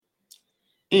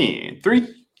In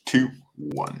 3, 2,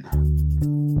 1.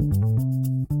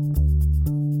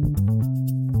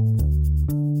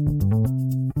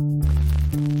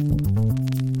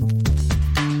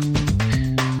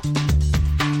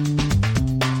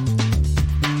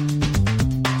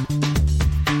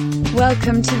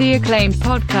 Welcome to the acclaimed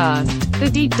podcast, The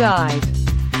Deep Dive,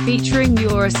 featuring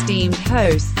your esteemed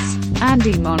hosts,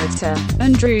 Andy Monitor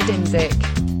and Drew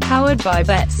Dinzik, powered by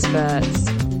BetSperts.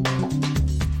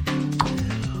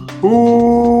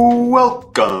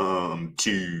 Welcome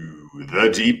to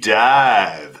The Deep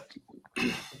Dive.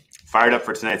 Fired up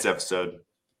for tonight's episode.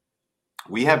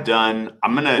 We have done,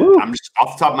 I'm just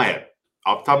off the top of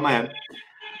my head,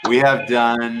 we have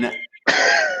done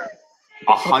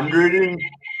 100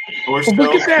 or so.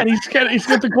 Look at that. He's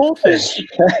got the goldfish.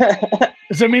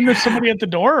 Does that mean there's somebody at the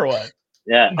door or what?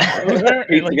 Yeah.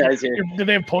 Like, guys here. do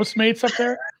they have Postmates up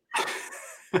there?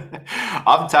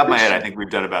 Off the top of my head, I think we've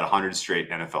done about 100 straight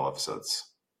NFL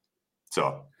episodes.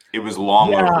 So it was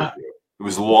long overdue. It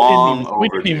was long overdue. We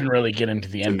didn't even really get into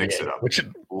the mix it NBA, up. which is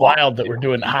wild that we're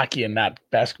doing hockey and not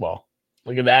basketball.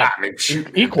 Look at that.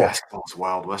 Equal. Basketball's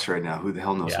Wild West right now. Who the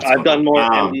hell knows? Yeah. what's I've going done on?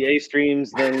 more NBA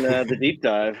streams than the deep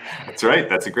dive. That's right.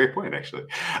 That's a great point, actually.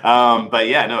 But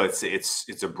yeah, no, it's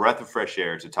a breath of fresh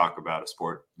air to talk about a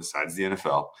sport besides the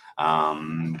NFL.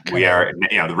 We are, the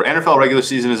NFL regular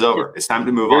season is over. It's time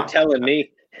to move on. You're telling me.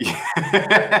 And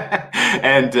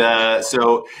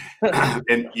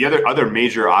and the other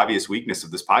major obvious weakness of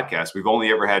this podcast, we've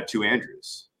only ever had two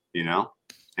Andrews,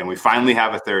 and we finally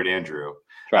have a third Andrew.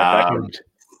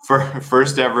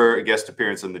 First ever guest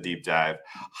appearance on the Deep Dive,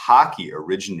 hockey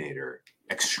originator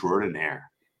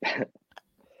extraordinaire,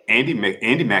 Andy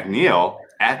McNeil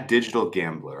at Digital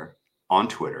Gambler on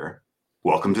Twitter.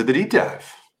 Welcome to the Deep Dive.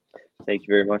 Thank you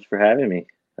very much for having me.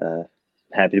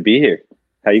 Happy to be here.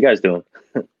 How you guys doing?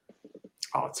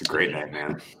 Oh, it's a great night,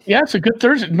 man. Yeah, it's a good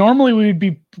Thursday. Normally we'd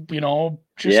be,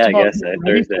 just I about guess ready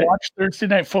Thursday. to watch Thursday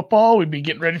Night Football. We'd be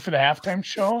getting ready for the halftime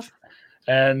show,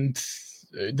 and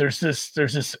there's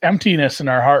this emptiness in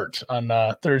our heart on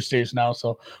Thursdays now.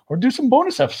 So we'll do some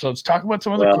bonus episodes, talk about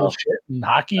some of the cool shit and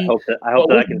hockey. I hope that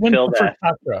I can fill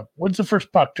that. When's the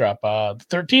first puck drop? The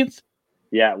 13th?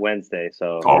 Yeah, Wednesday.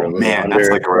 So that's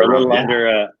like we're a little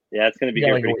under. Yeah, it's going to be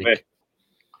here like pretty quick.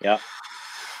 Yeah.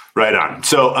 Right on.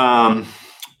 So,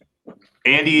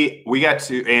 Andy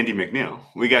McNeil,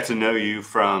 we got to know you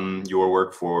from your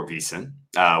work for VSiN.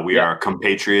 We are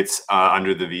compatriots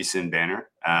under the VSiN banner,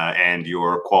 and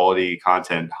your quality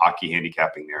content hockey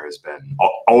handicapping there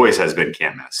always has been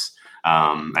can't miss.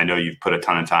 I know you've put a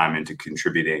ton of time into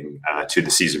contributing to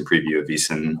the season preview of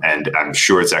VSiN, and I'm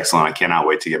sure it's excellent. I cannot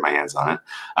wait to get my hands on it.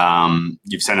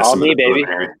 You've sent us All some me, of the baby.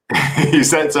 preliminary. You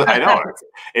said so. I know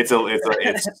it's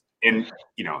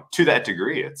to that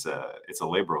degree, it's a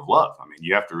labor of love. I mean,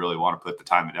 you have to really want to put the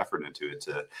time and effort into it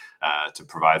to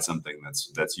provide something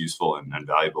that's useful and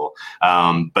valuable.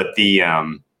 But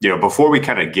before we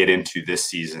kind of get into this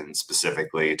season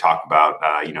specifically, talk about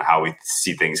how we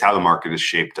see things, how the market is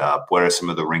shaped up, what are some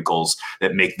of the wrinkles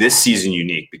that make this season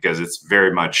unique, because it's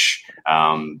very much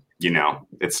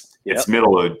it's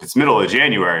middle of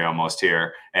January almost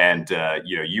here, and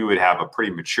you would have a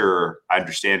pretty mature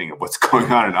understanding of what's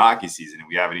going on in hockey season, and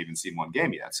we haven't even seen one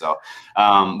game yet. So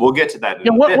we'll get to that.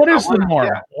 Yeah, what is the norm?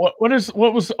 Yeah.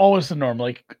 What was always the norm?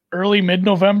 Like early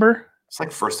mid-November? It's like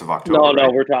 1st of October.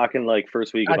 No, we're talking like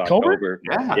first week of October.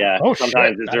 Yeah. Oh,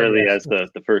 sometimes as early as the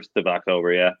 1st of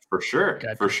October. Yeah, for sure.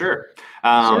 Gotcha. For sure.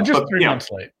 So we're just 3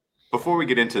 months late. Before we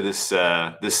get into this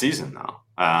season, though,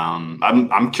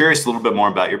 I'm curious a little bit more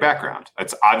about your background.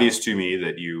 It's obvious to me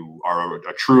that you are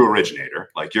a true originator.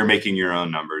 Like, you're making your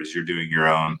own numbers, you're doing your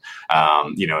own,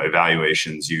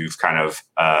 evaluations. You've kind of,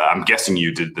 I'm guessing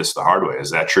you did this the hard way. Is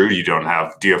that true? Do you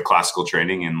have classical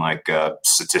training in like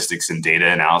statistics and data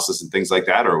analysis and things like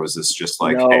that, or was this just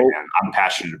like, No. hey man, I'm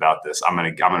passionate about this. I'm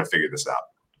gonna figure this out.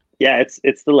 Yeah,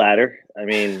 it's the latter. I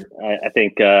mean, I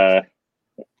think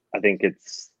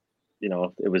it's.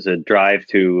 It was a drive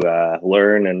to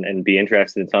learn and be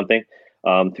interested in something.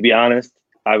 To be honest,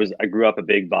 I grew up a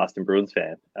big Boston Bruins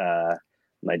fan.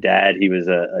 My dad, he was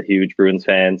a huge Bruins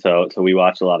fan, so we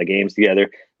watched a lot of games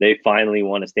together. They finally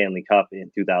won a Stanley Cup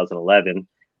in 2011,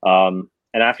 and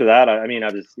after that, I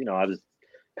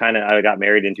got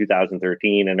married in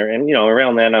 2013, and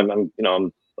around then I'm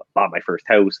bought my first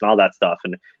house and all that stuff,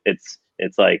 and it's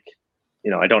like.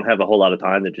 I don't have a whole lot of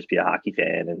time to just be a hockey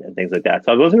fan and things like that.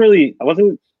 So I wasn't really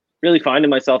finding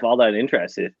myself all that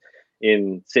interested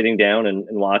in sitting down and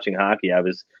watching hockey. I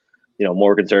was,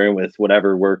 more concerned with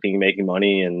whatever working, making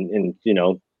money and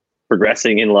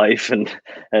progressing in life and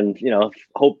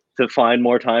hope to find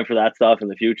more time for that stuff in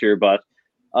the future. But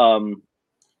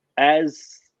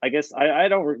as I guess I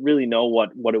don't really know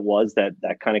what it was that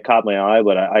kind of caught my eye,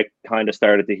 but I kind of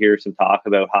started to hear some talk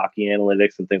about hockey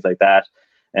analytics and things like that.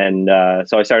 And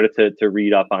so I started to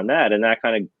read up on that, and that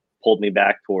kind of pulled me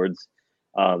back towards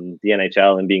the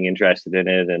NHL and being interested in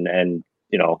it, and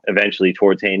eventually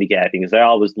towards handicapping, because I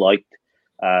always liked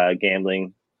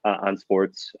gambling on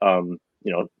sports.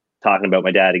 Talking about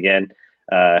my dad again,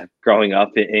 growing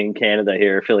up in Canada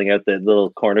here, filling out the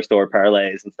little corner store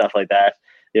parlays and stuff like that.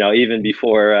 Even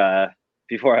before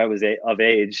I was of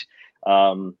age,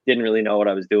 didn't really know what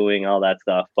I was doing, all that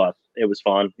stuff, but it was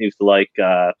fun. Used to like,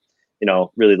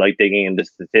 really like digging into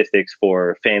statistics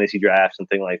for fantasy drafts and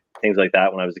things like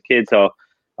that when I was a kid. So,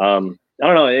 I don't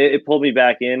know, it pulled me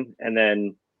back in, and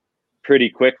then pretty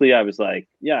quickly I was like,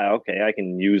 yeah, okay, I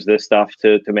can use this stuff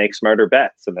to make smarter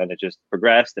bets. And then it just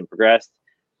progressed and progressed,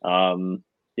 to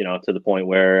the point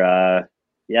where,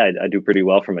 I do pretty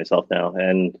well for myself now.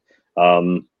 And,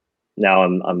 now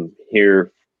I'm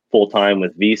here full time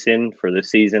with VSiN for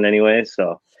this season anyway.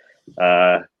 So,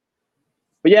 but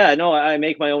yeah, no, I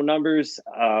make my own numbers.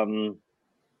 And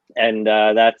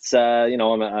that's,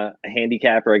 I'm a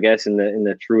handicapper, I guess, in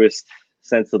the truest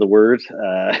sense of the word.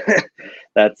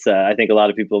 That's, I think a lot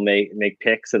of people make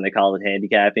picks and they call it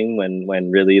handicapping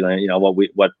when really,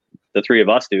 what the three of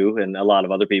us do, and a lot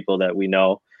of other people that we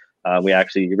know, we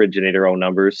actually originate our own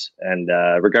numbers, and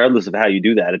regardless of how you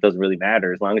do that, it doesn't really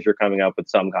matter as long as you're coming up with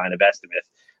some kind of estimate.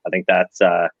 I think that's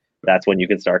when you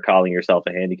can start calling yourself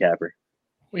a handicapper.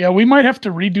 Yeah, we might have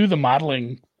to redo the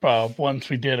modeling ones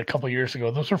we did a couple of years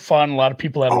ago. Those were fun. A lot of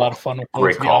people had a lot of fun with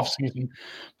those in the off season.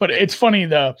 But it's funny,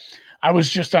 I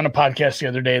was just on a podcast the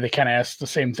other day. They kind of asked the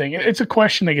same thing. It's a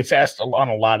question that gets asked on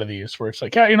a lot of these, where it's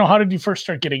like, how did you first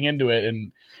start getting into it?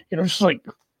 And just like,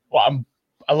 well,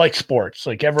 I like sports.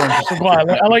 Like everyone's just like,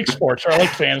 well, I like sports, or I like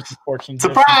fantasy sports. And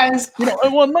surprise!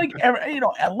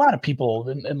 A lot of people,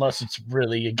 unless it's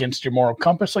really against your moral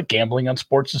compass, like gambling on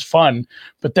sports is fun.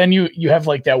 But then you have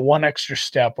like that one extra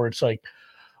step where it's like,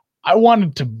 I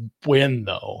wanted to win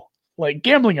though. Like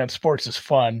gambling on sports is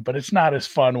fun, but it's not as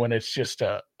fun when it's just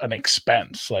an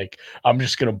expense. Like I'm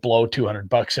just going to blow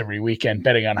 $200 every weekend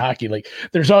betting on hockey. Like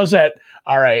there's always that,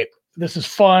 all right, this is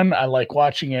fun. I like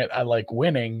watching it. I like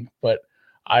winning, but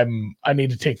I need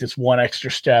to take this one extra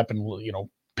step and,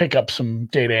 pick up some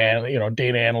data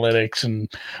analytics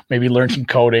and maybe learn some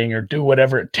coding or do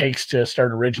whatever it takes to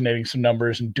start originating some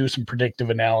numbers and do some predictive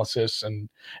analysis and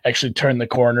actually turn the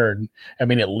corner.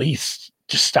 And at least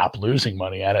just stop losing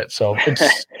money at it. So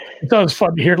it's always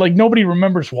fun to hear. Like nobody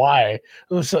remembers why.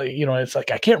 It's like, it's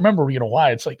like, I can't remember,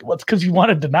 why. It's like, well, it's because you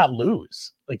wanted to not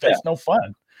lose. Like that's no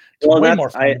fun. It's way more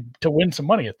fun to win some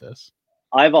money at this.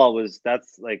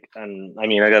 That's like, and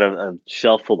I got a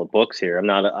shelf full of books here. I'm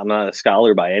not a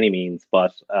scholar by any means,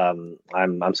 but I'm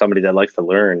somebody that likes to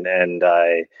learn,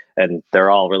 and they're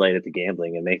all related to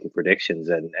gambling and making predictions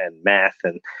and math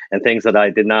and things that I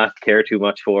did not care too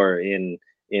much for in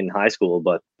high school.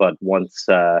 But once,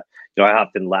 I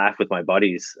often laugh with my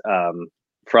buddies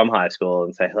from high school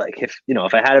and say, like, if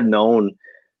I had have known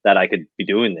that I could be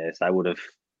doing this, I would have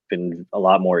been a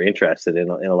lot more interested in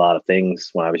a lot of things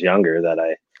when I was younger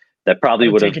that probably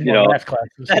would have,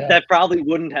 that probably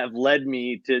wouldn't have led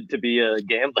me to be a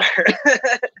gambler.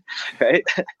 Right.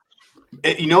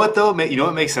 You know what though? You know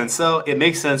what makes sense though? It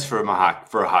makes sense for a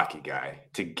hockey guy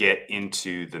to get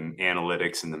into the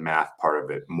analytics and the math part of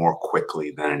it more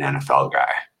quickly than an NFL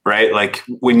guy. Right, like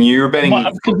when you're betting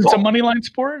because it's a money line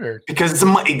sport, or because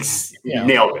it's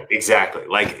nailed it exactly.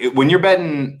 Like when you're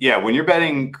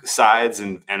betting sides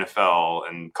in NFL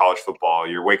and college football,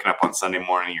 you're waking up on Sunday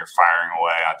morning, you're firing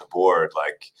away at the board,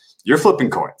 like you're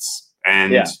flipping coins,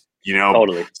 and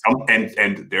totally.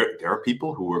 And there are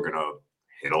people who are gonna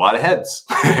hit a lot of heads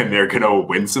and they're going to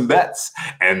win some bets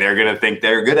and they're going to think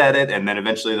they're good at it. And then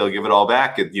eventually they'll give it all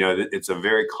back. It's a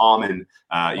very common,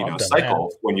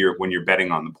 cycle when you're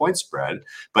betting on the point spread.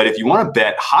 But if you want to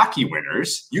bet hockey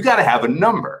winners, you got to have a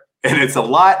number, and it's a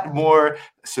lot more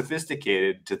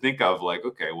sophisticated to think of like,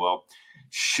 okay, well,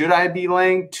 should I be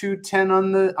laying 210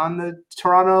 on the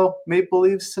Toronto Maple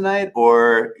Leafs tonight,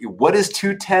 or what is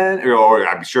 210? Or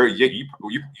I'm sure you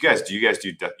guys do decimals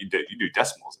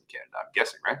in Canada, I'm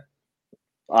guessing, right?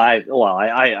 I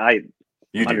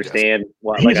understand.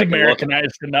 He's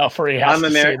Americanized enough where he has to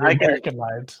say the American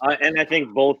lines. And I think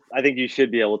you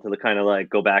should be able to kind of like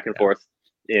go back and forth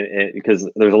because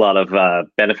there's a lot of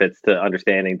benefits to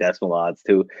understanding decimal odds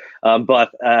too.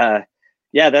 That's a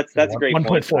great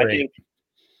point.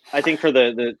 I think from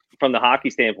the hockey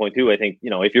standpoint too, I think,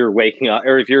 if you're waking up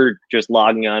or if you're just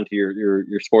logging on to your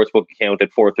sportsbook account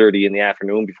at 4:30 in the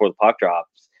afternoon before the puck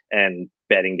drops and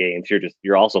betting games,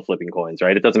 you're also flipping coins,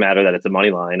 right? It doesn't matter that it's a money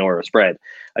line or a spread.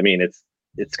 I mean, it's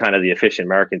kind of the efficient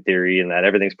market theory, and that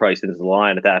everything's priced into the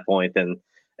line at that point, and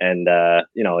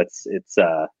it's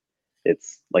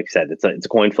like I said, it's a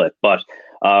coin flip. But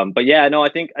yeah, no, I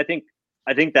think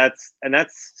that's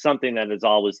something that has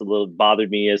always a little bothered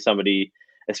me as somebody,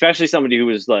 especially somebody who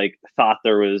was like thought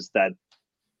there was that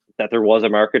there was a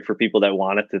market for people that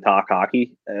wanted to talk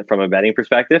hockey from a betting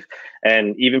perspective,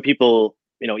 and even people,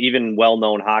 even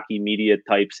well-known hockey media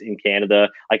types in Canada.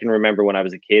 I can remember when I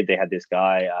was a kid, they had this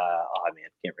guy. I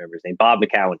can't remember his name. Bob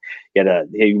McCowan.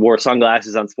 He wore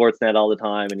sunglasses on Sportsnet all the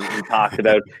time, and he talked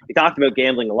about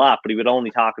gambling a lot, but he would only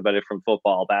talk about it from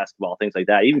football, basketball, things like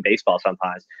that, even baseball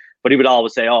sometimes. But he would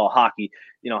always say, "Oh, hockey.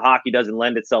 Hockey doesn't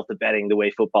lend itself to betting the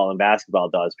way football and basketball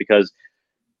does, because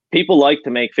people like to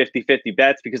make 50-50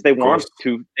 bets because they want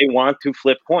to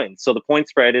flip points. So the point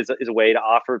spread is a way to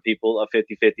offer people a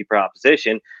 50-50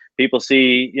 proposition. People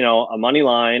see, a money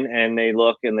line, and they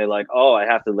look and they're like, oh, I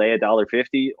have to lay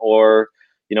 $1.50, or,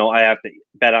 I have to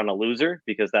bet on a loser,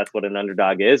 because that's what an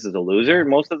underdog is a loser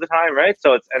most of the time. Right.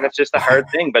 So it's just a hard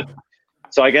thing. But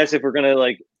so I guess if we're going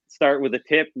to start with a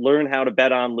tip, learn how to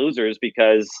bet on losers,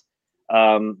 because,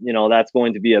 that's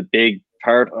going to be a big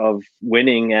part of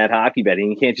winning at hockey betting.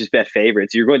 You can't just bet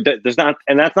favorites. And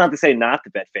that's not to say not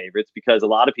to bet favorites, because a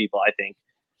lot of people, I think,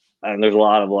 and there's a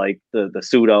lot of the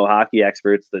pseudo hockey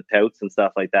experts, the touts and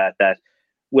stuff like that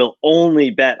will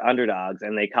only bet underdogs,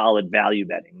 and they call it value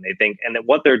betting. They think, and that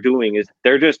what they're doing is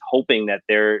they're just hoping that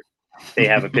they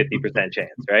have a 50% chance,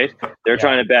 right? They're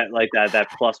trying to bet that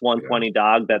plus 120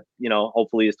 dog that,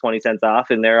 hopefully is 20 cents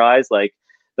off in their eyes.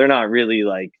 They're not really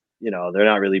they're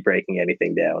not really breaking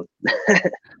anything down.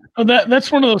 Well,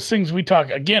 that's one of those things we talk,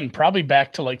 again, probably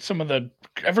back to some of the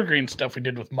evergreen stuff we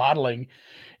did with modeling.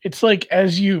 It's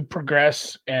as you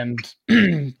progress and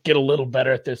get a little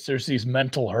better at this, there's these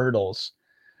mental hurdles,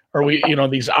 or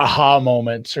these aha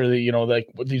moments, or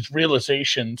these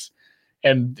realizations,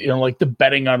 and the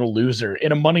betting on a loser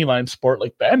in a money line sport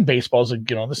and baseball is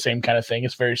the same kind of thing.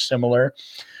 It's very similar,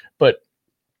 but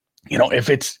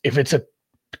if it's a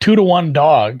 2-to-1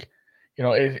 dog,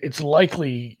 it's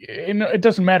likely, it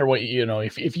doesn't matter what,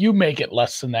 if you make it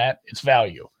less than that, it's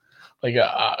value.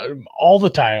 All the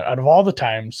time, out of all the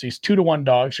times, these 2-to-1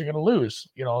 dogs are going to lose,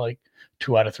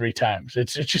 2 out of 3 times.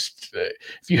 It's just,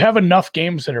 if you have enough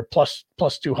games that are plus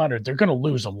 200, they're going to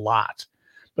lose a lot.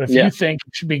 But if you think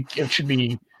it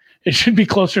should be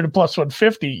closer to plus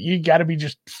 150, you got to be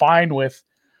just fine with,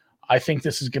 I think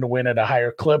this is going to win at a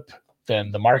higher clip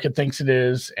than the market thinks it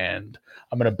is, and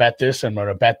I'm going to bet this, I'm going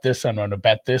to bet this, I'm going to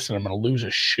bet this, and I'm going to lose a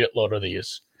shitload of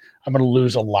these. I'm going to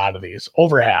lose a lot of these,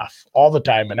 over half, all the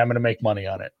time, and I'm going to make money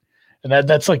on it. And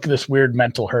that's this weird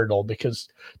mental hurdle, because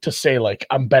to say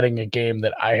I'm betting a game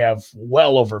that I have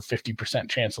well over 50%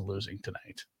 chance of losing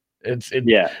tonight,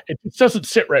 it doesn't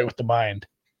sit right with the mind.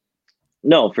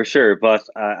 No, for sure. But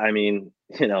I mean,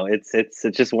 it's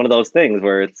just one of those things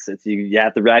where it's you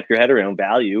have to wrap your head around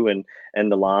value and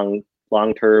the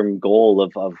long-term goal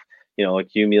of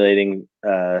accumulating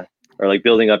or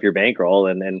building up your bankroll,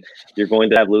 and you're going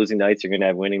to have losing nights, you're going to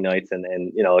have winning nights, and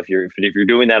if you're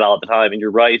doing that all the time, and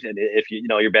you're right, and if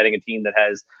you're betting a team that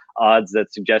has odds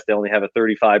that suggest they only have a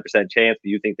 35% chance, but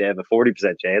you think they have a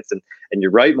 40% chance, and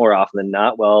you're right more often than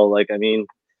not, well,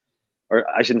 or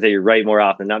I shouldn't say you're right more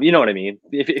often than not. You know what I mean?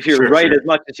 If you're right as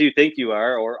much as you think you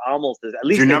are, or almost as, at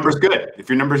least if your number's good. If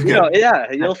your number's good,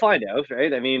 you'll find out,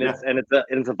 right? I mean,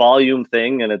 it's a volume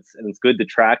thing, and it's good to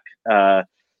track,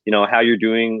 how you're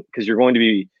doing, because you're going to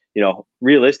be,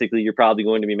 realistically, you're probably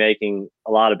going to be making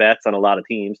a lot of bets on a lot of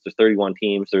teams. There's 31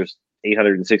 teams. There's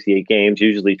 868 games,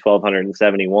 usually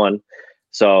 1,271.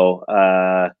 So,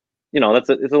 it's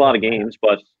a lot of games,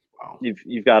 but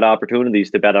you've got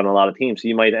opportunities to bet on a lot of teams. So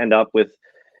you might end up with,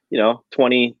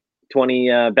 20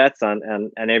 bets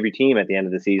on every team at the end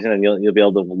of the season, and you'll be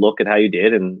able to look at how you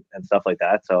did and stuff like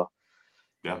that. So,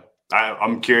 yeah.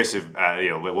 I'm curious if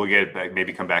we'll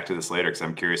maybe come back to this later, because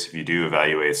I'm curious if you do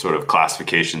evaluate sort of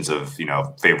classifications of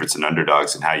favorites and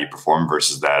underdogs and how you perform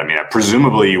versus that. I mean,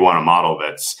 presumably you want a model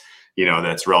that's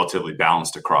that's relatively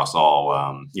balanced across all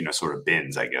sort of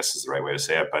bins, I guess is the right way to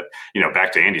say it. But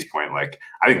back to Andy's point, I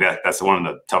think that's one of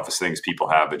the toughest things people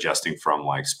have adjusting from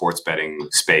sports betting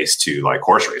space to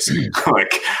horse racing.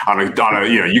 On a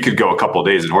you could go a couple of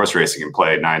days in horse racing and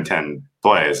play 9, 10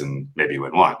 plays and maybe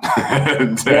win one.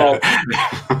 Well,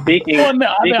 speaking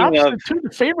the opposite of, too,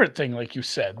 the favorite thing, like you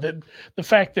said, that the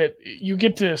fact that you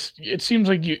get to, it seems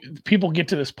like people get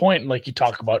to this point, and like you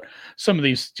talk about some of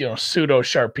these, pseudo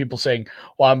sharp people saying,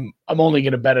 well, I'm only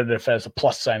going to bet it if it has a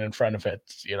plus sign in front of it.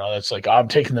 That's like, I'm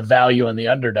taking the value on the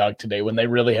underdog today when they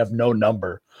really have no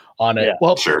number on it. Yeah.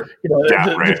 Well, sure.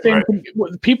 The same thing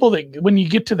with people that when you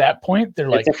get to that point, they're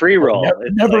like, it's a free roll.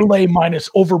 Never lay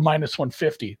over minus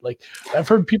 150. Like I've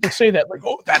heard people say that, like,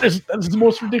 oh, that is the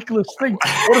most ridiculous thing.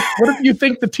 What if you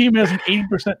think the team has an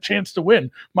 80% chance to win?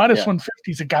 Minus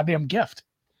 150 is a goddamn gift.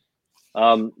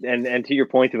 And to your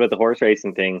point about the horse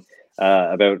racing thing,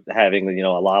 about having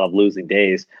a lot of losing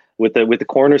days with the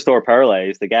corner store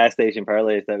parlays, the gas station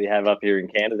parlays that we have up here in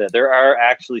Canada, there are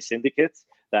actually syndicates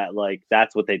that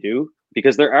that's what they do,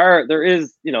 because there are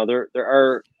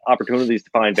opportunities to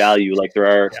find value. Like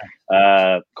there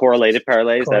are correlated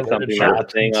parlays. That's something that's a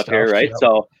thing up here, right? Yeah.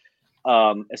 So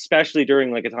especially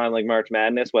during like a time like March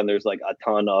Madness, when there's like a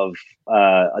ton of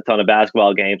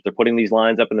basketball games, they're putting these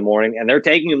lines up in the morning and they're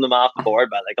taking them off the board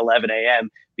by like 11 a.m.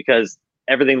 because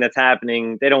everything that's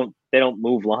happening, they don't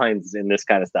move lines in this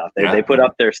kind of stuff. They put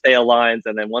up their stale lines,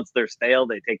 and then once they're stale,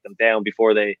 they take them down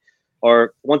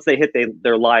once they hit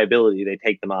their liability, they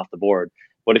take them off the board.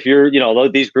 But if you're,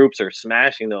 these groups are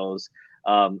smashing those,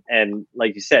 and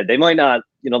like you said, they might not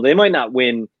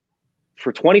win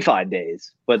for 25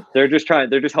 days, but they're just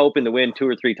hoping to win 2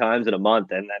 or 3 times in a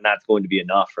month, and that's going to be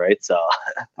enough, right? So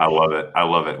I love it.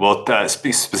 Well,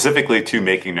 specifically to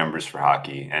making numbers for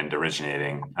hockey and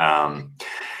originating,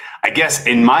 I guess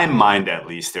in my mind, at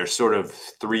least, there's sort of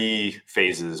 3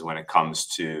 phases when it comes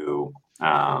to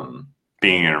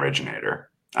being an originator.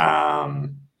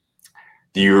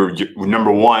 You're number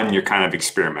one, you're kind of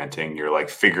experimenting. You're like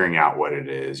figuring out what it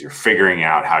is. You're figuring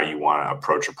out how you want to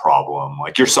approach a problem.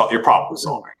 Like you're problem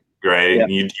solving, right?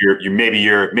 Yeah. Maybe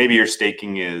your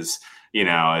staking is,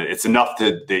 it's enough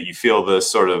that you feel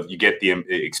you get the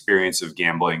experience of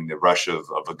gambling, the rush of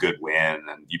a good win,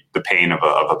 and the pain of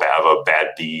a bad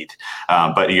beat.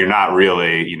 But you're not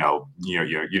really, you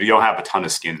don't have a ton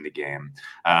of skin in the game.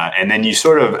 And then you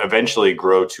sort of eventually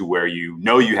grow to where you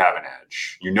have an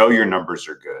edge. Your numbers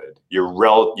are good.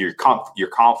 You're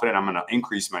confident. I'm going to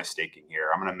increase my staking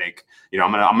here. I'm going to make,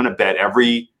 I'm going to bet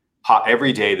every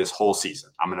day this whole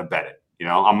season. I'm going to bet it.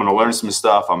 I'm going to learn some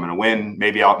stuff. I'm going to win.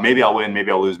 Maybe I'll win.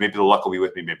 Maybe I'll lose. Maybe the luck will be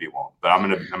with me. Maybe it won't. But I'm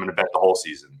going to bet the whole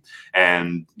season.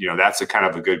 And that's a kind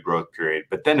of a good growth period.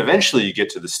 But then eventually you get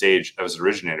to the stage as an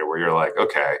originator where you're like,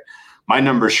 okay, my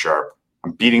number's sharp.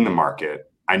 I'm beating the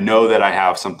market. I know that I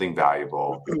have something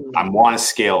valuable. I want to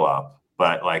scale up,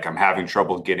 but like I'm having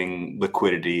trouble getting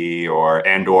liquidity or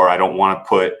I don't want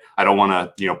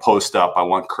to post up. I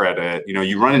want credit.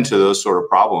 You run into those sort of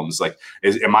problems. Like,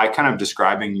 am I kind of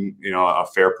describing, a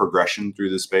fair progression through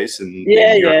the space? And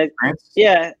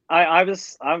yeah.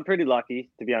 I'm pretty lucky,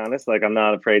 to be honest. Like, I'm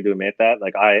not afraid to admit that.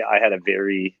 Like, I had a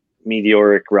very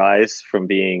meteoric rise from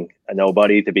being a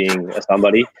nobody to being a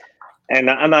somebody. And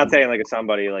I'm not saying like a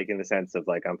somebody, like in the sense of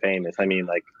like I'm famous. I mean,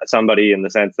 like a somebody in the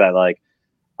sense that like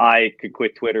I could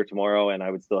quit Twitter tomorrow and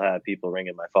I would still have people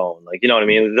ringing my phone. Like, you know what I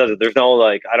mean? There's no,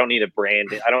 like, I don't need a brand.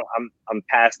 I'm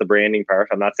past the branding part.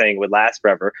 I'm not saying it would last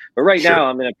forever, but right now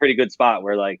I'm in a pretty good spot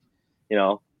where like,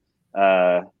 you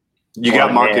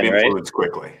got market influence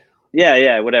quickly.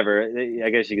 Yeah. Whatever. I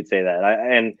guess you could say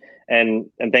that.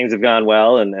 And things have gone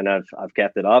well and I've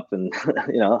kept it up and,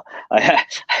 I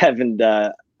haven't,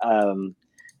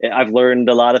 I've learned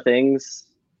a lot of things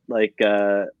like,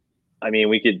 I mean,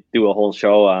 we could do a whole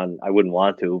show on, I wouldn't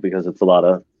want to because it's a lot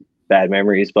of bad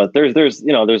memories, but there's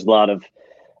a lot of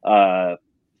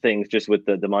things just with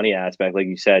the money aspect, like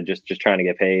you said, just trying to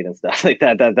get paid and stuff like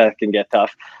that can get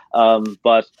tough.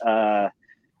 But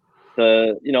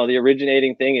the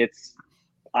originating thing,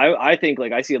 I think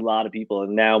like I see a lot of people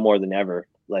and now more than ever,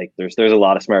 like there's a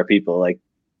lot of smart people like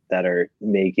that are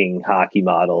making hockey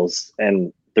models.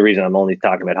 And the reason I'm only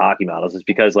talking about hockey models is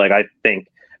because like, I think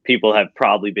people have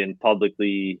probably been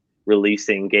publicly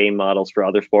releasing game models for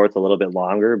other sports a little bit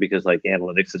longer because like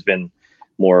analytics has been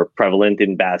more prevalent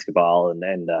in basketball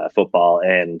and football,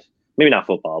 and maybe not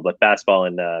football, but basketball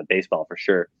and baseball for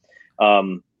sure.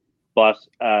 But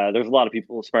there's a lot of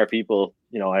people, smart people.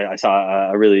 I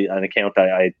saw an account that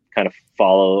I kind of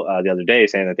follow the other day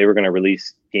saying that they were going to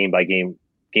release game by game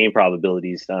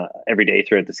probabilities every day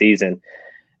throughout the season.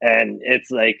 And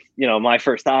it's like, my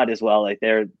first thought is, well, like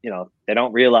they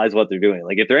don't realize what they're doing.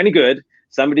 Like if they're any good,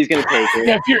 somebody's going to take it.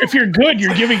 Yeah, if you're good,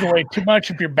 you're giving away too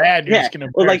much. If you're bad, you're just going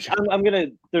to. Well, like I'm going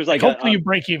to. There's like hopefully you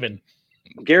break even.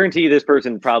 guarantee this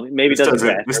person probably maybe This doesn't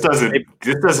bet. doesn't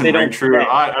they ring don't true. bet.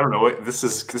 I don't know what this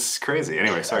is crazy.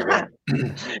 Anyway, sorry. Go ahead.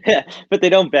 Yeah, but they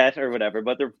don't bet or whatever.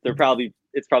 But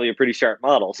it's probably a pretty sharp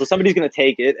model. So somebody's going to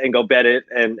take it and go bet it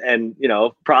and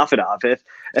profit off it.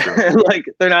 Sure. Like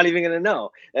they're not even going to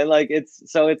know. And like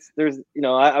there's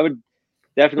I would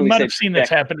We definitely might say have seen this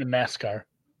happen in NASCAR.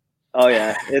 Oh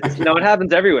yeah, it's it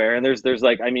happens everywhere. And there's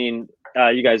like you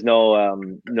guys know of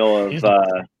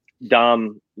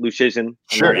Dom Luszczyszyn.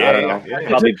 Sure. I don't know.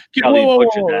 Probably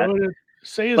butchered that.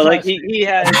 Say his But like last name. he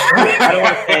has, I don't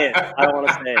want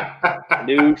to say it.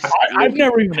 Luce, I've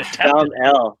never even attempted. Dom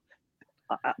L.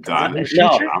 Done.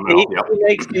 No,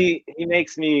 Yep. he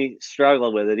makes me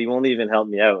struggle with it. He won't even help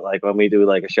me out. Like when we do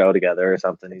like a show together or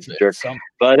something, he's a jerk.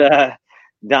 But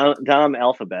Dom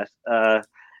Alphabet,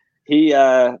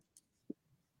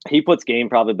 he puts game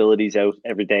probabilities out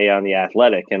every day on The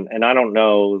Athletic, and I don't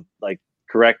know, like,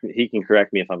 he can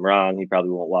correct me if I'm wrong. He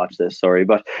probably won't watch this, sorry,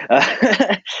 but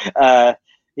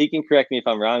he can correct me if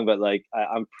I'm wrong. But like,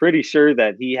 I'm pretty sure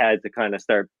that he had to kind of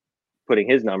start putting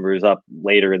his numbers up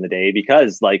later in the day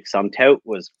because like some tout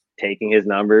was taking his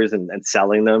numbers and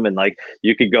selling them, and like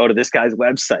you could go to this guy's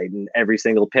website and every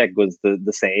single pick was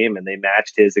the same and they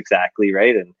matched his exactly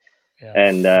right. And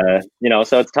so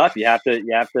it's tough. You have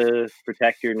to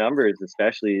protect your numbers,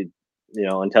 especially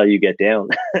until you get down.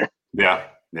 Yeah.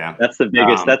 That's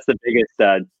the biggest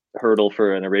hurdle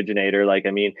for an originator. Like,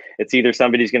 I mean, it's either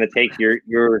somebody's going to take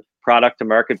your product to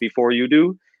market before you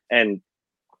do and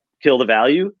kill the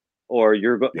value, or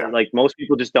like most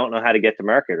people just don't know how to get to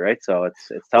market, right? So it's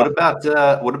tough.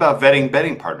 What about vetting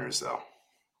betting partners though?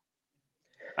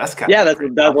 That's kind that's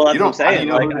what I'm saying.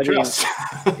 You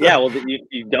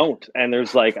don't. And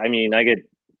there's like, I mean, I get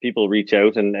people reach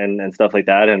out and stuff like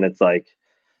that, and it's like,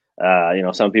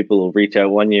 some people will reach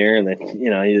out one year and then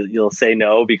you'll say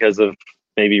no because of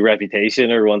maybe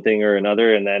reputation or one thing or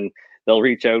another, and then they'll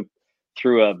reach out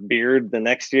through a beard the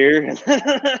next year.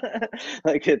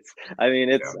 Like I don't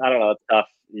know, it's tough.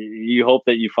 You hope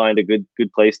that you find a good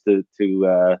place to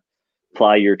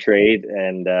ply your trade,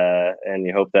 and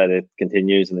you hope that it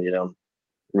continues and that you don't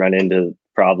run into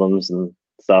problems and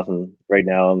stuff. And right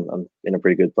now I'm in a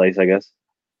pretty good place, I guess.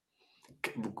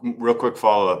 Real quick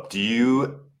follow-up.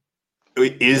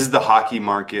 Is the hockey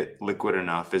market liquid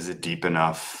enough? Is it deep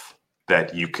enough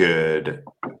that you could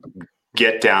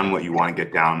get down what you want to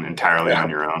get down entirely on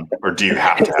your own? Or do you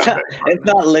have to have it? It's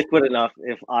not liquid enough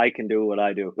if I can do what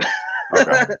I do.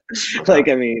 Okay. Like,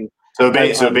 I mean,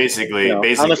 basically,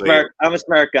 I'm a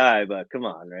smart guy, but come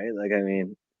on, right? Like, I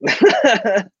mean,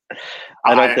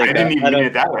 I didn't even mean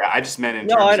it that way. I just meant in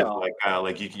terms of like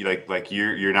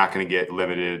you're not going to get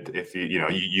limited if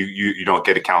you don't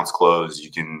get accounts closed. You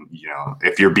can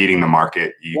if you're beating the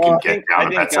market, you can get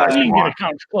down to that size. You can get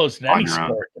accounts closed in any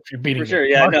sport if you're beating. For sure,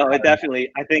 yeah, no, it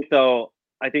definitely. I think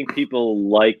people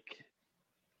like.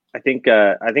 I think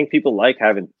people like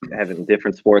having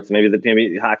different sports.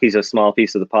 Maybe hockey's a small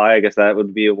piece of the pie. I guess that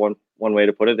would be one way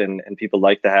to put it. And people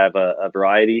like to have a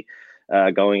variety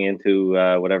going into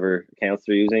whatever accounts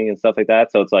they're using and stuff like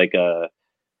that. So it's like, I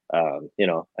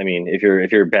mean, if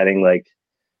you're betting like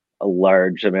a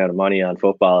large amount of money on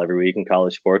football every week in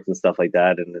college sports and stuff like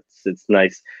that, and it's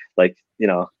nice, like,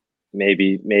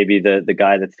 maybe the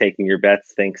guy that's taking your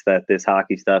bets thinks that this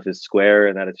hockey stuff is square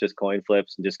and that it's just coin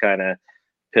flips and just kind of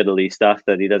piddly stuff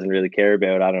that he doesn't really care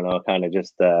about. I don't know, kind of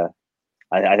just I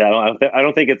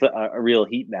don't think it's a real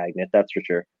heat magnet, that's for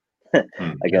sure.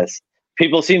 I guess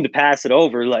people seem to pass it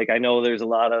over. Like, I know there's a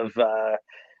lot of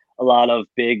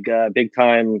big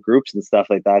time groups and stuff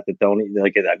like that don't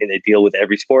like. I mean, they deal with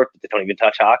every sport, but they don't even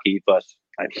touch hockey. But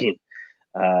I mean,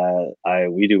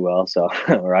 we do well, so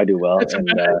or I do well. It's a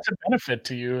benefit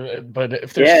to you, but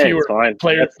if there's fewer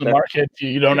players in the market,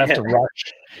 you don't have to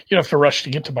rush. You don't have to rush to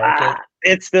get to market.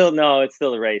 It's still a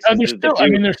race. There's still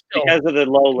because of the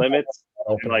low limits,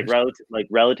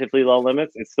 relatively low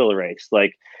limits. It's still a race.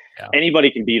 Like anybody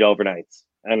can beat overnights.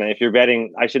 And if you're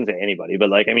betting, I shouldn't say anybody,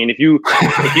 but like, I mean, if you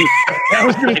I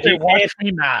was going to say, watch me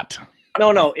not.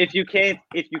 No. If you can't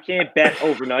bet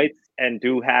overnights and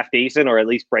do half decent or at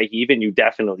least break even, you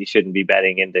definitely shouldn't be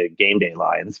betting into game day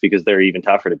lines because they're even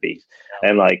tougher to beat.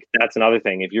 And like, that's another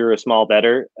thing. If you're a small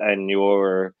bettor and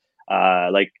you're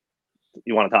like,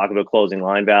 you want to talk about closing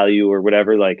line value or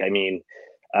whatever, like, I mean,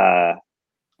 I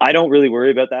don't really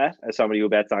worry about that as somebody who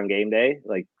bets on game day.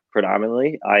 Like,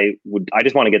 predominantly, I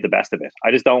just want to get the best of it.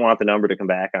 I just don't want the number to come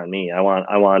back on me. I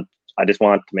just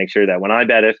want to make sure that when I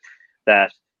bet it,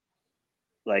 that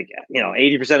like,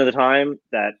 80% of the time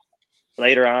that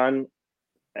later on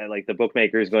like the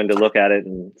bookmaker is going to look at it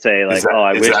and say like,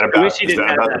 I wish he didn't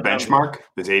have about the benchmark.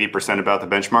 Is 80% about the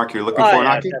benchmark you're looking for in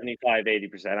hockey? 75,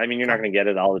 80%. I mean, you're not going to get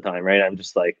it all the time, right? I'm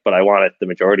just like, but I want it the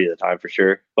majority of the time for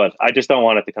sure. But I just don't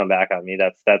want it to come back on me.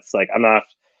 That's like, I'm not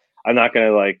going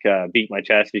to like beat my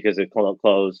chest because it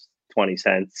closed 20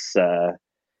 cents. I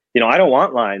don't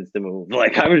want lines to move.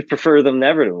 Like I would prefer them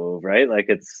never to move, right? Like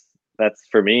that's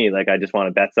for me. Like I just want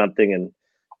to bet something, and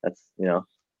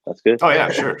that's good. Oh yeah,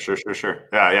 sure.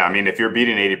 Yeah. I mean, if you're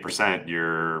beating 80%,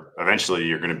 you're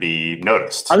going to be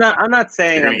noticed. I'm not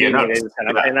saying I'm beating 80%.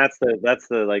 Yeah. And that's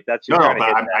no. But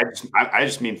I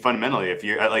just mean fundamentally, if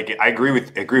you like, I agree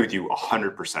with you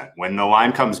 100%. When the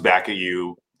line comes back at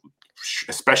you,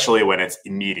 especially when it's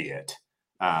immediate,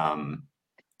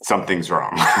 something's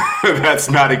wrong. That's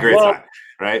not a great sign.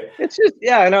 Right. It's just,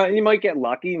 I know you might get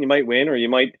lucky and you might win, or it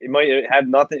might have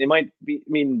nothing. It might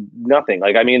mean nothing.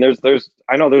 Like, I mean,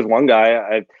 I know there's one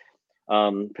guy,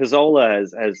 Pizzola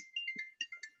has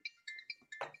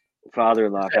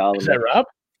father-in-law. Is that Rob?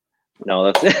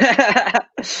 No, that's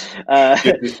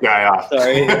get this guy off.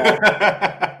 Sorry.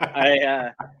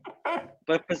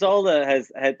 But Pizzola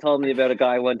had told me about a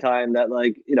guy one time that,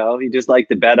 like, he just liked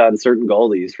to bet on certain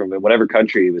goalies from whatever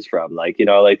country he was from. Like,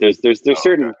 like there's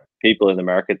certain people in the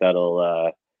market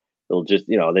that'll just,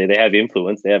 they have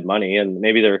influence, they have money, and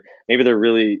maybe they're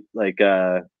really like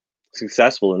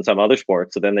successful in some other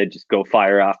sports. So then they just go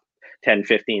fire off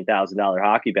 $10,000-$15,000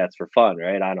 hockey bets for fun,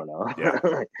 right? I don't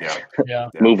know. Yeah.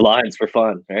 Move lines for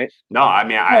fun, right? No, I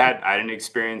mean, I had an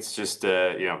experience just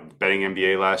betting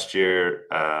NBA last year.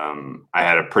 I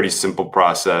had a pretty simple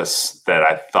process that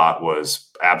I thought was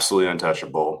absolutely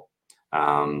untouchable.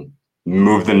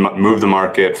 Moved the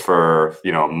market for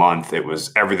a month.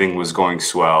 Everything was going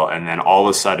swell, and then all of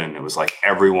a sudden it was like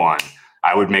everyone.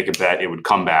 I would make a bet, it would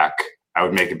come back. I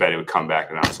would make a bet, it would come back,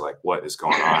 and I was like, "What is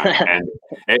going on?" And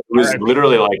it was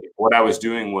literally like what I was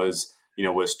doing was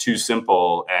too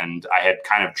simple, and I had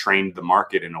kind of trained the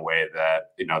market in a way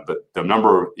that the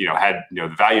number had the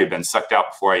value had been sucked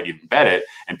out before I'd even bet it,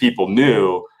 and people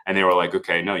knew. And they were like,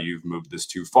 okay, no, you've moved this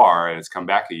too far and it's come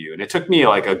back at you. And it took me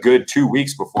like a good 2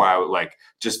 weeks before I would like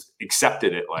just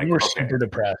accepted it. Like, you were super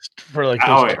depressed for like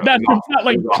not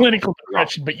like clinical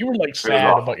depression, but you were like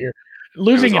sad about your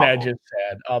losing an edge is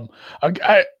sad.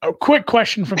 A quick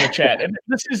question from the chat, and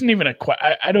this isn't even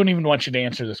I don't even want you to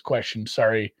answer this question.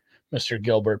 Sorry, Mr.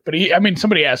 Gilbert, but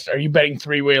somebody asked, are you betting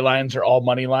three-way lines or all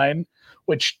money line?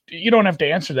 Which you don't have to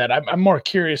answer that. I'm more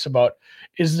curious about,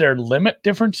 is there limit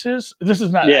differences? This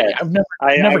is not, I've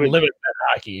never limit bet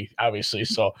hockey, obviously.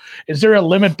 So is there a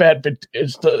limit bet, but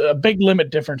is a big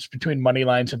limit difference between money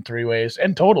lines and three ways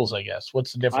and totals, I guess?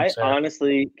 What's the difference there?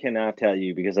 Honestly cannot tell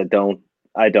you because I don't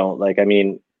like, I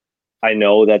mean, I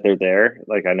know that they're there.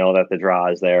 Like, I know that the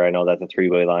draw is there. I know that the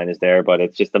three-way line is there, but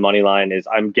it's just the money line is,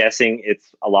 I'm guessing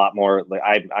it's a lot more like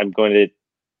I'm going to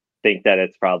think that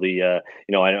it's probably I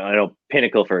know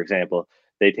Pinnacle, for example,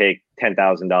 they take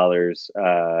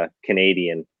 $10,000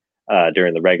 Canadian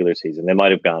during the regular season. They might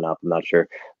have gone up, I'm not sure,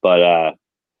 but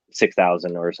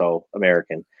 6,000 or so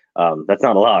American. That's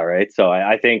not a lot, right? So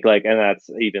I think like, and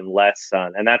that's even less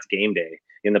and that's game day.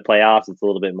 In the playoffs, it's a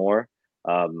little bit more.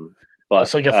 But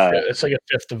it's like a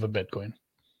fifth of a Bitcoin.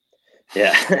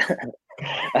 Yeah.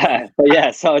 But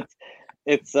yeah, so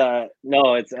it's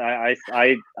no, it's I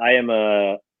am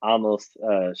a almost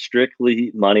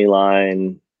strictly money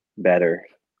line better.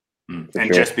 And sure.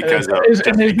 Just because of is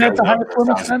that the highest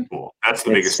limit then? That's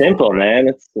the biggest. Simple, pool, right?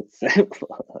 Man. It's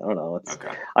simple. I don't know. It's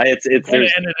okay. It's and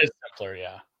it is simpler,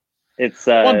 yeah. It's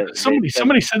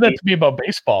somebody said that to me about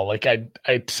baseball. Like I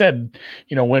said,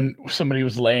 when somebody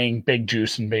was laying big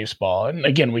juice in baseball, and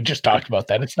again, we just talked about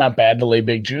that. It's not bad to lay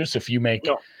big juice if you make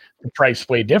the price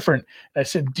way different. And I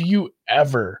said, do you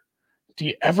ever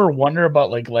wonder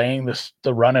about like laying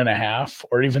the run and a half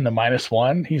or even the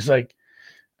 -1? He's like,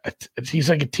 a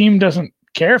team doesn't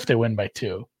care if they win by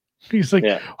 2. He's like,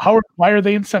 why are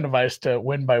they incentivized to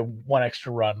win by 1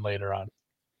 extra run later on?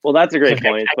 Well, that's a great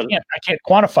point. I can't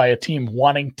quantify a team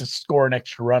wanting to score an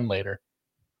extra run later.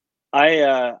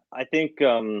 I think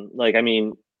like, I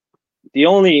mean, the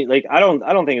only like I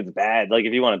don't think it's bad. Like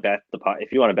if you want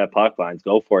to bet puck lines,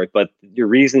 go for it. But your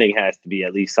reasoning has to be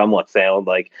at least somewhat sound.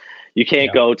 Like you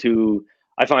can't go to.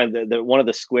 I find that one of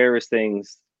the squarest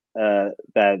things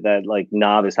that like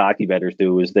novice hockey bettors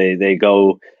do is they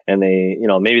go and they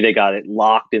maybe they got it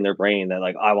locked in their brain that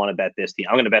like I want to bet this team.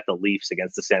 I'm going to bet the Leafs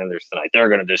against the Senators tonight. They're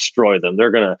going to destroy them.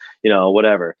 They're going to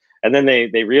whatever. And then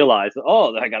they realize,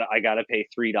 oh, I got to pay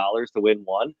 $3 to win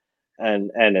 1.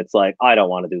 and it's like, I don't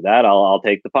want to do that. I'll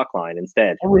take the puck line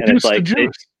instead. Or And it's reduce the like,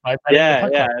 juice by betting the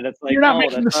puck line. and it's like, You're not no,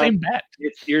 making the that's same bet.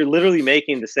 you're literally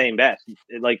making the same bet.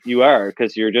 Like you are,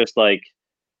 because you're just like,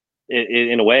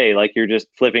 in a way, like you're just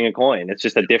flipping a coin. It's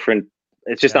just a different.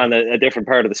 It's just on a different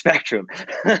part of the spectrum,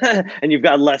 and you've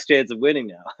got less chance of winning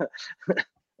now.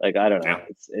 Like, I don't know.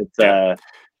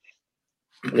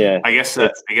 I guess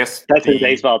that's in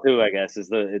baseball too. I guess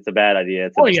it's a bad idea.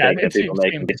 It's a mistake that people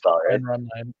make in baseball, right?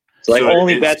 So like,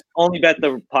 only bet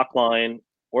the puck line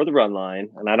or the run line.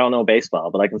 And I don't know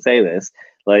baseball, but I can say this: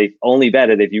 like, only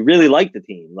bet it if you really like the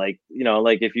team. Like,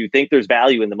 like if you think there's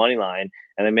value in the money line,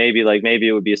 and then maybe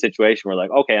it would be a situation where,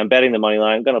 like, okay, I'm betting the money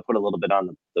line. I'm going to put a little bit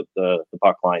on the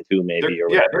puck line too, maybe.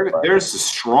 There's a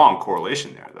strong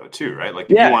correlation there, though, too, right? Like,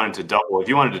 if you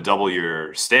wanted to double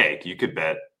your stake, you could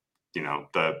bet,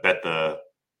 bet the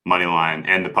money line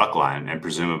and the puck line, and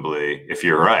presumably, if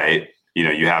you're right,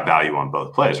 you have value on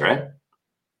both plays, right?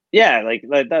 Yeah, like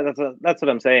that's what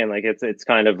I'm saying. Like, it's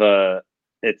kind of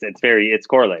it's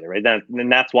correlated, right?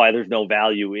 And that's why there's no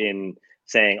value in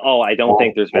saying, oh, I don't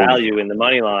think there's value in the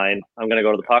money line, I'm going to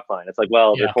go to the puck line. It's like,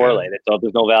 well, they're correlated. So if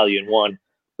there's no value in one,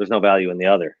 there's no value in the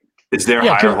other. Is there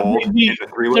higher hold in the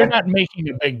three-way? They're not making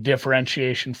a big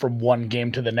differentiation from one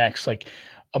game to the next. Like,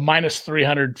 a minus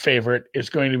 300 favorite is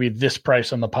going to be this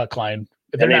price on the puck line.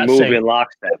 They're not saying in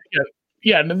lockstep.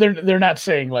 Yeah, they're not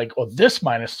saying like, oh, this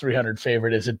minus 300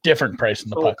 favorite is a different price in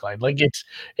the puck line. Like,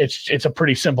 it's a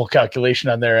pretty simple calculation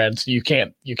on their end. So you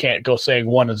can't go saying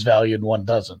one is value and one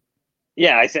doesn't.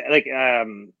 Yeah, I say, like,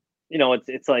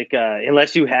 it's like,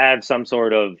 unless you have some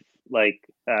sort of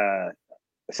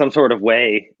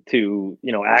way to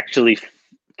actually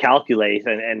calculate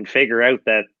and figure out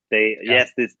that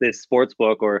this sports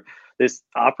book or this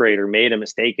operator made a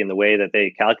mistake in the way that they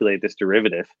calculate this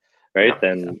derivative, right?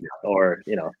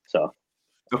 So.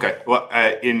 Okay. Well,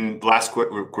 in last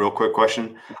real quick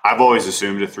question, I've always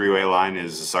assumed a three-way line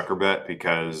is a sucker bet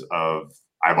because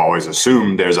I've always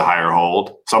assumed there's a higher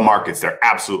hold. Some markets there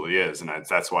absolutely is, and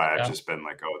that's why I've just been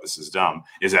like, "Oh, this is dumb."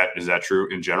 Is that true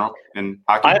in general in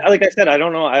hockey? Like I said, I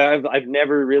don't know. I've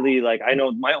never really, like, I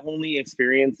know my only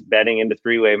experience betting into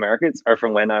three-way markets are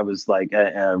from when I was like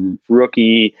a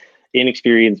rookie,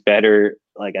 inexperienced bettor,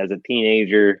 like as a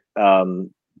teenager,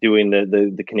 doing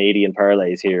the Canadian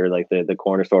parlays here, like the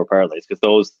corner store parlays, because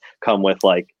those come with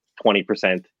like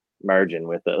 20% margin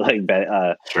with the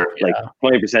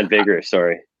 20% bigger.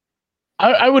 Sorry,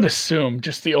 I would assume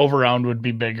just the over round would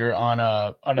be bigger on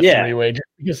a three-way, just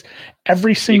because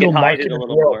every single market in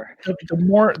the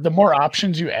world, the more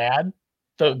options you add,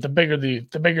 the bigger the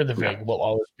vig will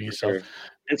always be. So,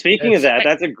 and speaking of that,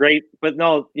 that's a great. But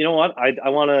no, you know what? I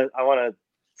want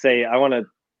to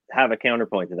have a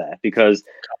counterpoint to that, because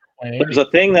there's a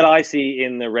thing that I see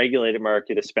in the regulated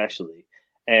market, especially,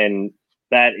 and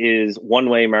that is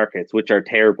one-way markets, which are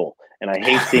terrible, and I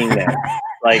hate seeing that.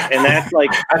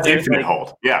 That's infinite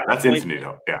hold. Yeah, that's infinite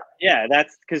hold. Yeah. Yeah,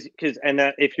 that's because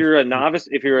that if you're a novice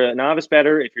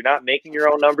bettor, if you're not making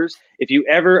your own numbers, if you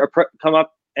ever come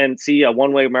up and see a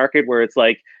one-way market where it's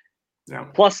like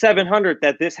plus 700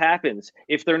 that this happens,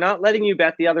 if they're not letting you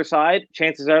bet the other side,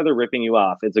 chances are they're ripping you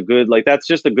off. It's a good, that's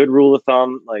just a good rule of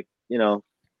thumb.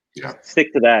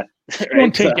 Stick to that. Right?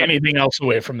 Don't take anything else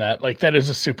away from that. Like, that is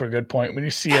a super good point. When you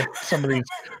see some of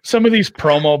these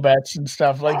promo bets and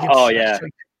stuff, like,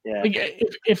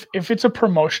 if it's a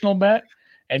promotional bet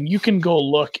and you can go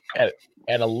look at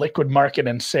a liquid market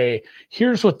and say,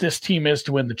 here's what this team is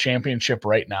to win the championship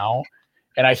right now,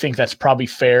 and I think that's probably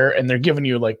fair, and they're giving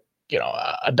you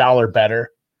 $1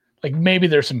 better, like, maybe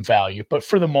there's some value. But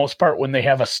for the most part, when they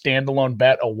have a standalone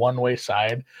bet, a one-way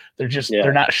side,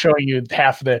 they're not showing you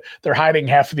they're hiding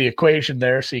half of the equation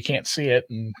there, so you can't see it.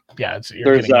 And there's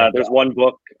one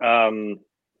book,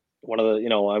 one of the,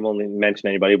 I won't mention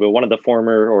anybody, but one of the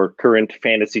former or current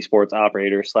fantasy sports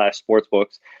operators / sports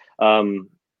books,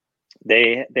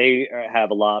 they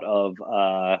have a lot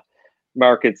of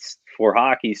markets for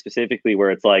hockey specifically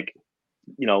where it's like,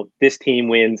 this team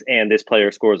wins and this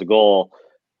player scores a goal.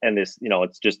 And this,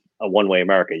 it's just a one-way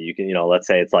market. You can, let's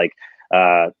say it's like,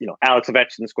 Alex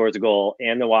Ovechkin scores a goal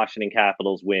and the Washington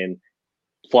Capitals win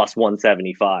plus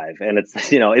 175. And it's,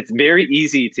 it's very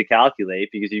easy to calculate,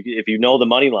 because if you know the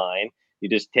money line, you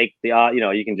just take the,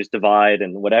 you can just divide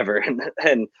and whatever,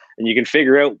 and you can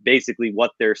figure out basically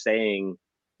what they're saying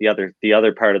the other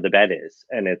part of the bet is.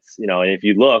 And it's, and if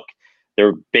you look,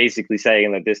 they're basically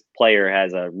saying that this player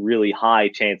has a really high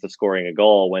chance of scoring a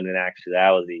goal, when in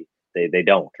actuality they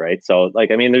don't, right? So,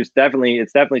 it's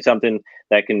definitely something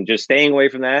that can, just staying away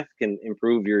from that can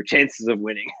improve your chances of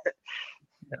winning.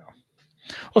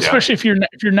 Well, especially if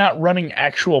you're not running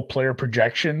actual player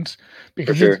projections,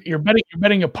 because you're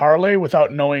betting a parlay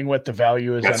without knowing what the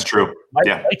value is. That's true.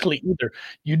 Likely either.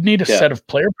 You'd need a set of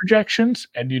player projections,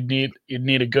 and you'd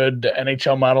need a good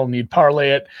NHL model, and you'd parlay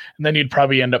it, and then you'd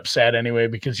probably end up sad anyway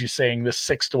because you're saying this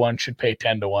 6-1 should pay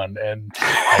 10-1, and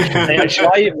I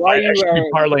should be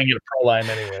parlaying it a pro line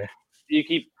anyway. You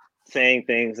keep saying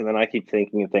things, and then I keep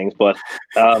thinking of things, but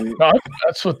no,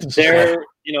 that's what this is.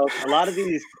 You know, a lot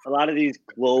of these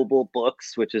global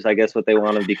books, which is I guess what they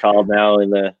want to be called now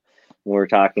when we're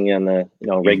talking in the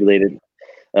regulated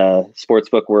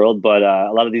sportsbook world, but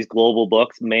a lot of these global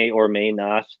books may or may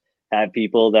not have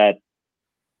people that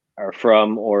are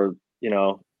from or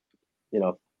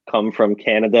come from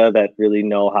Canada that really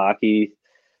know hockey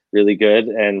really good,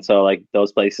 and so like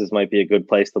those places might be a good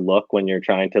place to look when you're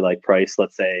trying to like price,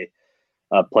 let's say,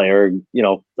 a player,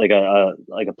 like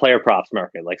a player props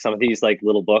market. Like some of these like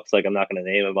little books, like I'm not going to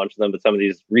name a bunch of them, but some of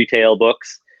these retail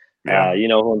books, you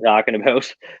know who I'm talking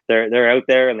about. They're out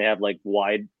there and they have like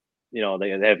wide, they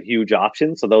have huge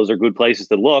options. So those are good places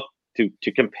to look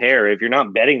to compare. If you're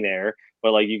not betting there,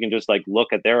 but like you can just like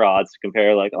look at their odds to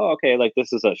compare. Like, oh, okay, like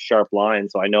this is a sharp line,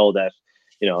 so I know that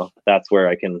that's where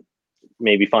I can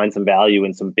maybe find some value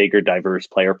in some bigger, diverse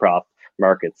player prop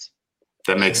markets.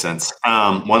 That makes sense.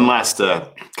 One last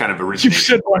kind of origination. You've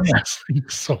said one last thing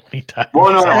so many times.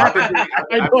 Well, no,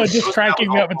 I know, just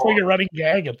cracking me up. It's like a running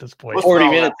gag at this point. 40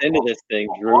 minutes into this thing,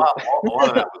 Drew. A lot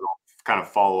of that was kind of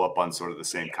follow up on sort of the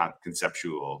same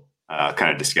conceptual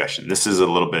kind of discussion. This is a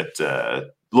little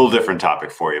different topic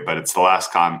for you, but it's the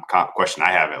last question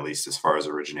I have, at least as far as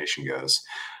origination goes.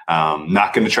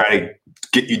 Not going to try to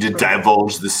get you to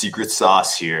divulge the secret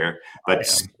sauce here, but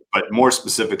more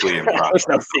specifically in there's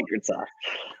no secret sauce.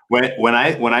 When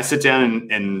I sit down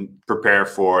and prepare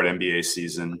for an NBA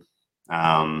season,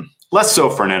 less so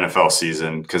for an NFL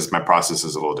season because my process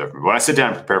is a little different. But when I sit down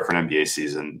and prepare for an NBA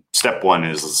season, step one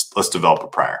is let's develop a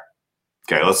prior.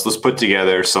 Okay, let's put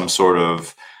together some sort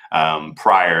of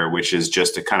prior, which is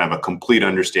just a kind of a complete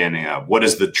understanding of what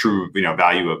is the true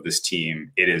value of this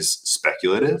team. It is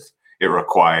speculative. It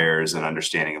requires an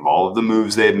understanding of all of the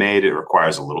moves they've made. It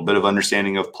requires a little bit of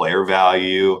understanding of player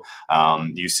value.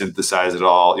 You synthesize it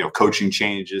all, coaching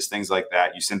changes, things like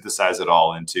that. You synthesize it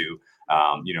all into,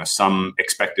 some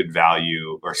expected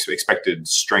value or expected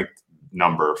strength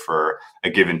number for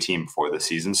a given team before the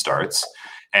season starts.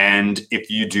 And if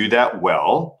you do that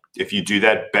well, if you do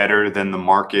that better than the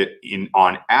market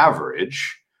on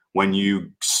average, when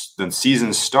the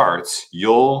season starts,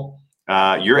 your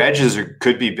edges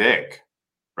could be big,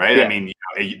 right? Yeah. I mean,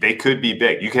 they could be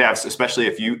big. You could have, especially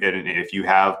if you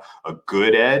have a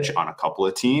good edge on a couple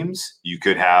of teams, you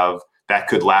could have that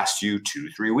could last you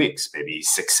 2-3 weeks, maybe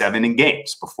 6-7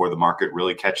 games before the market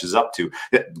really catches up to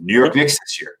New York Knicks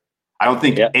this year. I don't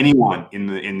think anyone in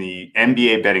the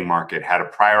NBA betting market had a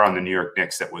prior on the New York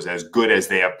Knicks that was as good as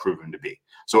they have proven to be.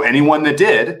 So anyone that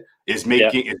did is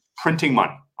printing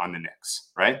money on the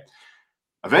Knicks, right?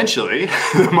 Eventually,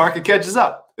 the market catches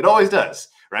up. It always does,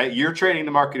 right? You're trading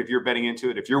the market if you're betting into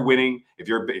it. If you're winning, if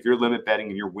you're limit betting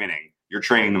and you're winning, you're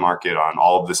training the market on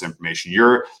all of this information.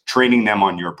 You're training them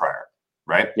on your prior,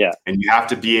 right? Yeah. And you have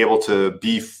to be able to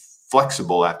be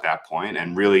flexible at that point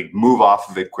and really move off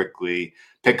of it quickly,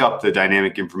 pick up the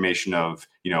dynamic information of,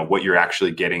 what you're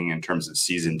actually getting in terms of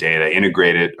season data,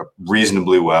 integrate it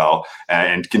reasonably well,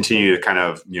 and continue to kind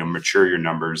of, mature your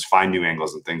numbers, find new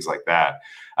angles and things like that.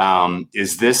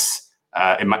 Is this,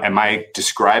 am I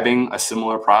describing a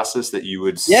similar process that you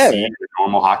would see in a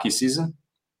normal hockey season?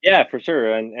 Yeah, for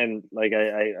sure. And like,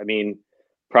 I mean,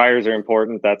 priors are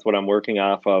important. That's what I'm working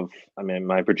off of. I mean,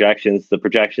 the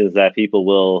projections that people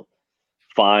will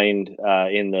find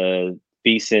in the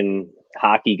VSiN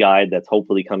hockey guide that's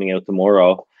hopefully coming out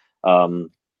tomorrow.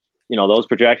 Those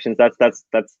projections,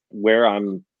 that's where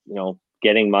I'm,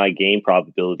 getting my game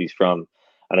probabilities from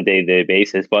on a day-to-day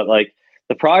basis. But like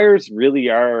the priors really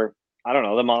are, I don't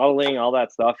know, the modeling, all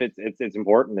that stuff, it's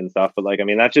important and stuff. But like, I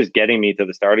mean, that's just getting me to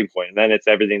the starting point. And then it's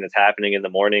everything that's happening in the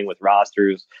morning with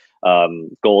rosters,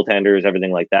 goaltenders,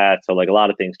 everything like that. So like a lot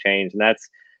of things change. And that's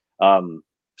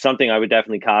something I would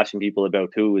definitely caution people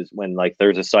about too, is when like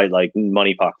there's a site like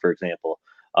Money Puck, for example,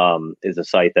 is a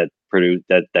site that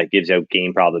gives out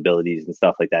game probabilities and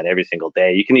stuff like that every single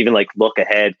day. You can even like look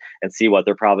ahead and see what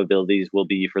their probabilities will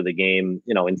be for the game,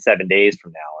 in 7 days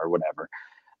from now or whatever.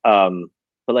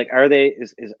 But like,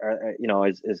 is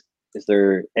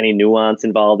there any nuance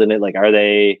involved in it? Like, are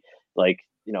they like,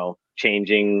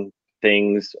 changing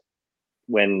things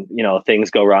when,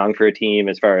 things go wrong for a team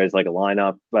as far as like a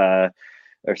lineup,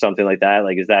 or something like that?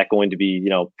 Like, is that going to be,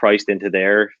 priced into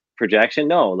their projection?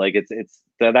 No, like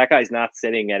that guy's not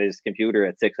sitting at his computer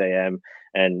at 6 a.m.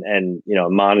 and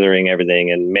monitoring everything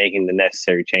and making the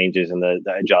necessary changes and the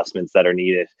adjustments that are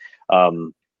needed.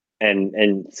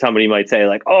 And somebody might say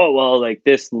like, oh, well, like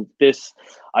this,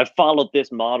 I've followed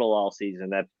this model all season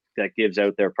that gives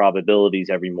out their probabilities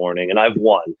every morning and I've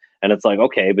won. And it's like,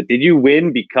 okay, but did you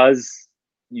win because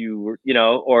you were,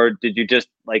 or did you just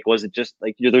like, was it just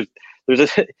like there's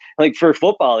a, like for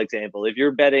football example, if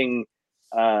you're betting,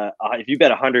 if you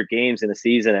bet 100 games in a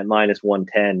season at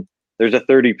 -110, there's a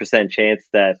 30% chance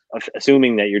that,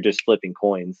 assuming that you're just flipping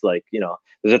coins, like,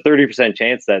 there's a 30%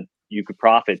 chance that you could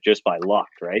profit just by luck,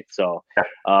 right? So,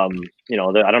 I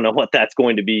don't know what that's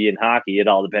going to be in hockey. It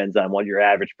all depends on what your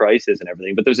average price is and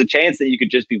everything. But there's a chance that you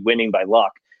could just be winning by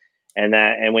luck. And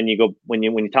when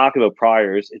you talk about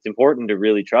priors, it's important to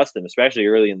really trust them, especially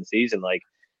early in the season. Like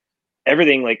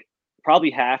everything, like probably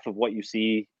half of what you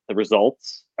see, the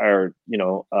results are,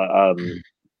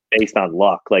 based on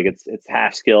luck. Like it's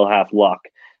half skill, half luck.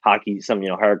 Hockey, some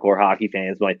hardcore hockey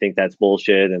fans might think that's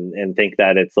bullshit and think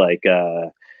that it's like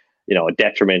a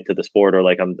detriment to the sport, or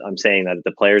like I'm saying that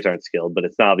the players aren't skilled, but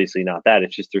it's obviously not that.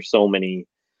 It's just there's so many.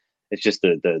 It's just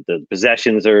the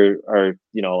possessions are a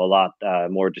lot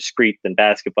more discreet than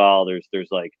basketball.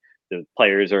 There's like the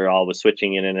players are always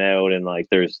switching in and out, and like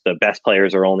there's the best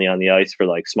players are only on the ice for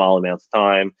like small amounts of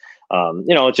time.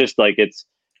 It's just like it's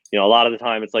a lot of the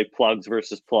time it's like plugs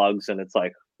versus plugs, and it's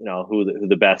like who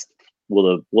the best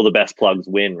will the best plugs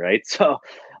win, right? So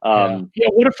what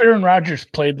if Aaron Rodgers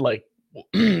played like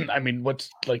I mean what's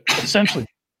like essentially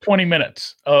 20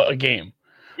 minutes a game?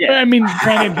 Yeah, I mean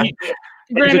granted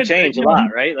it could change a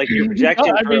lot, right? Like your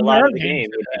projection for a lot of the game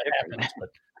would be different. Happens,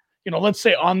 but let's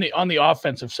say on the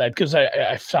offensive side, because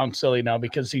I sound silly now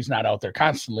because he's not out there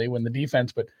constantly when the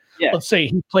defense, but let's say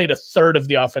he played a third of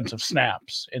the offensive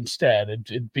snaps instead.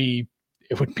 It would be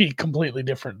a completely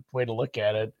different way to look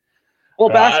at it. Well,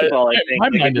 basketball, I think,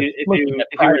 like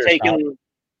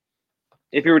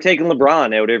if you were taking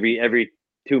LeBron out every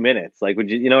 2 minutes, like would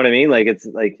you know what I mean? Like it's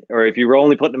like, or if you were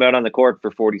only putting him out on the court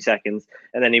for 40 seconds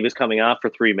and then he was coming off for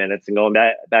 3 minutes and going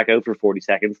back out for 40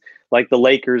 seconds, like the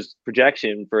Lakers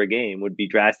projection for a game would be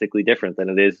drastically different than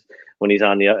it is when he's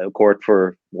on the court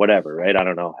for whatever, right? I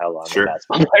don't know how long the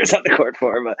basketball player's on the court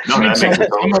for, but no, that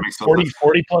makes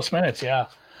 40 plus minutes. Yeah.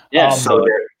 Yeah.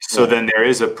 So then there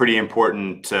is a pretty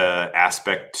important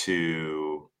aspect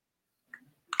to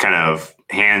kind of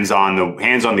hands on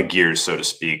the gears, so to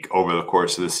speak, over the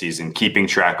course of the season, keeping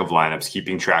track of lineups,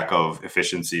 keeping track of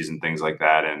efficiencies and things like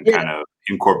that, and kind of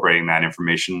incorporating that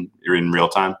information in real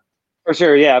time. For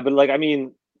sure. Yeah. But like, I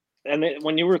mean, and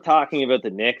when you were talking about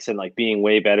the Knicks and like being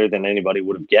way better than anybody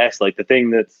would have guessed, like the thing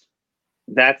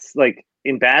that's like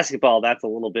in basketball, that's a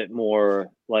little bit more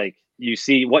like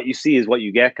what you see is what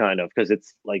you get, kind of, because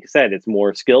it's like I said, it's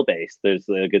more skill based. There's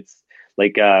like, it's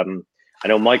like, I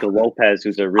know Michael Lopez,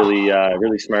 who's a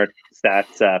really smart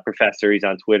stats professor. He's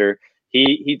on Twitter.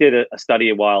 He did a study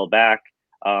a while back,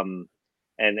 and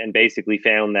basically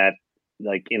found that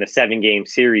like in a 7-game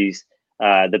series,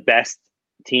 the best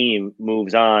team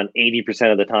moves on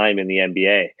 80% of the time in the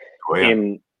NBA. Oh,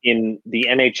 yeah. In the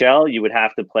NHL, you would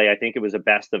have to play, I think it was a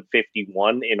best of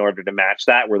 51 in order to match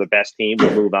that, where the best team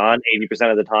would move on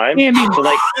 80% of the time. So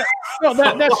like, no,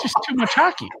 that's just too much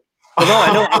hockey. But no,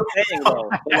 I know what I'm saying though.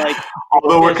 But like,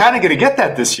 although we're kind of going to get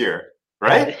that this year,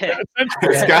 right? But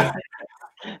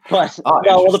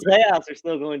well, the playoffs are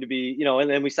still going to be, and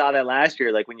then we saw that last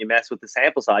year. Like when you mess with the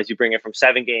sample size, you bring it from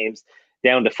 7 games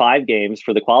down to 5 games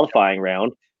for the qualifying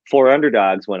round. 4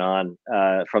 underdogs went on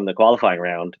from the qualifying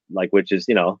round, like which is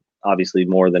obviously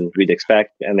more than we'd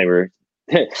expect, and they were,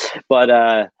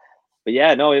 But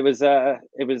yeah, no, it's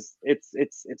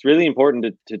really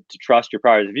important to trust your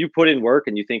priors. If you put in work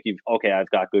and you think I've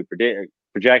got good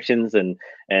projections and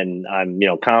I'm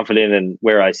confident in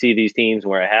where I see these teams and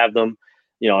where I have them,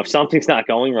 if something's not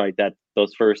going right, that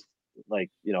those first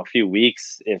few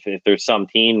weeks, if there's some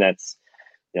team that's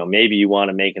maybe you want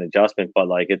to make an adjustment, but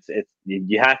like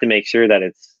you have to make sure that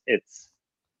it's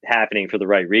happening for the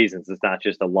right reasons. It's not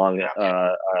just a long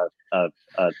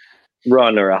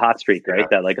run or a hot streak, right?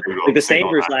 That like the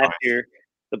Sabres last year,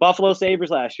 the Buffalo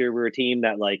Sabres last year were a team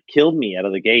that like killed me out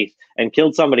of the gate and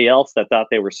killed somebody else that thought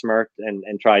they were smart and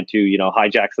tried to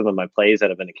hijack some of my plays out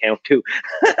of an account too.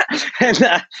 And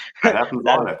that happens a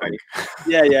lot, I think.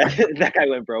 Yeah, that guy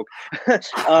went broke.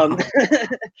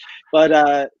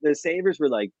 But the Sabres were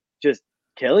like just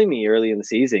killing me early in the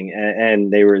season,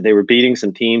 and they were beating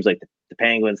some teams like the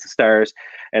Penguins, the Stars,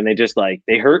 and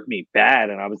they hurt me bad.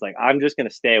 And I was like, I'm just going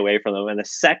to stay away from them. And the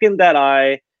second that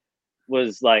I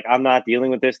was like, I'm not dealing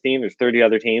with this team, there's 30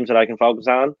 other teams that I can focus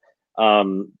on,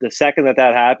 The second that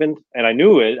happened, and I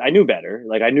knew better.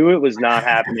 Like, I knew it was not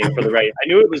happening for the right. I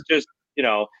knew it was just, it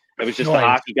was just the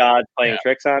hockey gods playing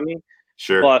tricks on me.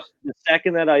 Sure. But the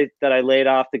second that I laid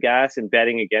off the gas and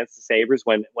betting against the Sabres,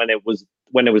 when it was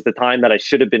the time that I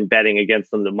should have been betting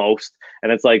against them the most,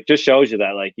 and it's like, just shows you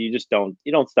that, like, you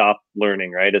don't stop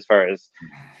learning, right? As far as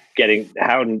trying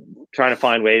to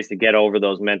find ways to get over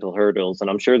those mental hurdles. And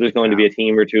I'm sure there's going to be a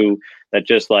team or two that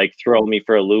just like throw me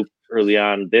for a loop early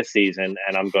on this season,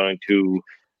 and I'm going to,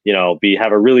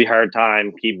 have a really hard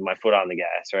time keeping my foot on the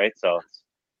gas, right? So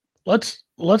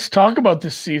let's talk about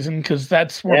this season, because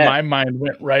that's where my mind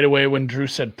went right away when Drew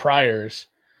said priors,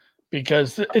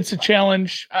 because it's a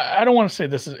challenge. I don't want to say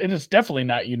it is definitely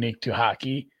not unique to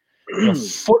hockey.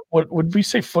 What would we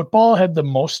say? Football had the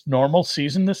most normal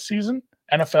season this season.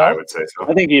 NFL, I would say so.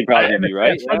 I think you'd probably be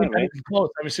right. Yeah, close.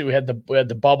 Obviously, we had the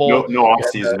bubble. No off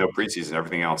season, no preseason,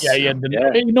 everything else. Yeah,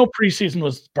 preseason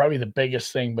was probably the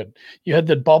biggest thing, but you had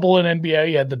the bubble in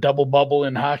NBA, you had the double bubble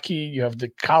in hockey, you have the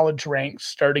college ranks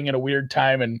starting at a weird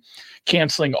time and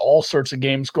canceling all sorts of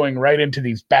games, going right into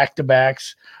these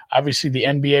back-to-backs. Obviously, the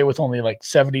NBA with only like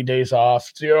 70 days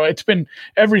off. So, it's been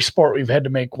every sport we've had to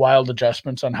make wild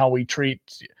adjustments on how we treat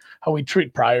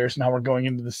priors and how we're going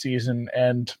into the season.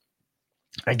 And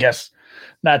I guess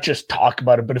not just talk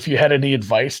about it, but if you had any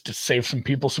advice to save some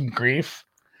people some grief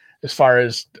as far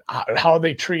as how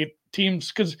they treat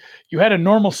teams, because you had a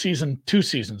normal season 2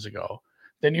 seasons ago,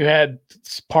 then you had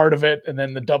part of it, and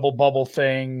then the double bubble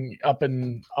thing up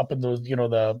in those,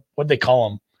 the what they call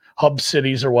them, hub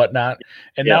cities or whatnot,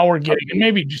 and now we're getting. And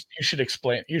maybe just you should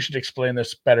explain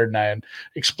this better than I am.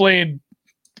 Explain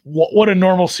what a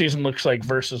normal season looks like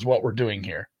versus what we're doing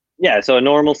here. Yeah, so a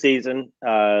normal season,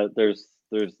 there's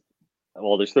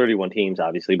 31 teams,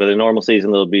 obviously, but a normal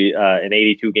season, there'll be an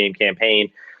 82-game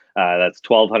campaign. That's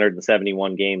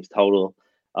 1,271 games total.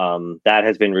 That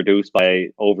has been reduced by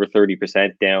over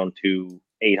 30% down to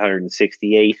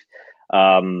 868.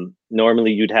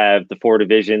 Normally, you'd have the 4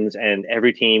 divisions, and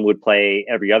every team would play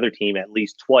every other team at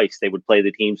least twice. They would play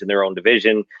the teams in their own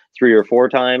division 3 or 4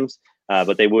 times.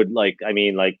 But they would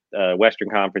Western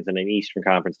Conference and an Eastern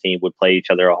Conference team would play each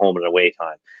other a home and away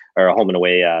time, or a home and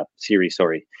away series.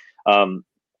 Sorry.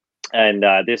 And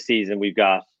this season we've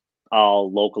got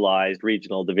all localized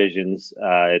regional divisions.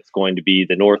 It's going to be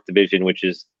the North Division, which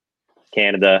is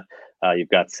Canada. You've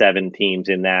got 7 teams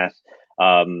in that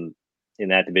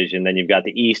division. Then you've got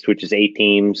the East, which is 8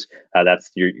 teams.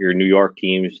 That's your New York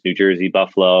teams, New Jersey,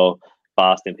 Buffalo,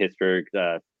 Boston, Pittsburgh,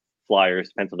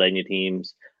 Flyers, Pennsylvania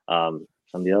teams.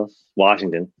 Somebody else,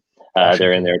 Washington.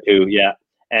 They're in there too. Yeah.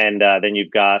 And then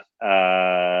you've got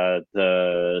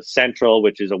the Central,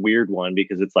 which is a weird one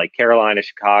because it's like Carolina,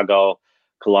 Chicago,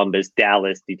 Columbus,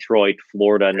 Dallas, Detroit,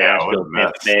 Florida, Nashville,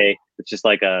 Tampa Bay. It's just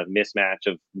like a mismatch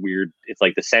of weird. It's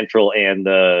like the Central and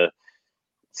the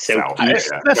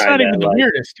Southeast. That's not even the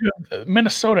weirdest.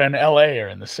 Minnesota and LA are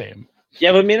in the same.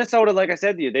 Yeah, but Minnesota, like I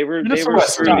said to you, they were screwed.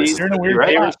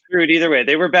 They were screwed either way.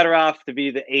 They were better off to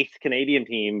be the 8th Canadian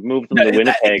team, move them to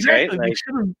Winnipeg, exactly. right? They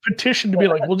should have petitioned to be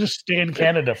like, we'll just stay in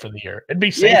Canada for the year. It'd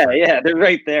be safer. Yeah, they're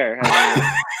right there.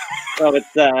 So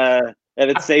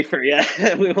it's safer.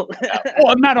 Yeah, we will.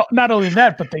 Well, not only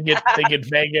that, but they get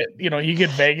Vegas. You get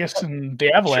Vegas and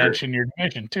the Avalanche in your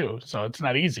division too, so it's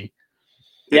not easy.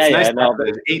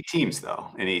 There's 8 teams though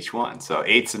in each one, so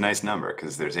 8's a nice number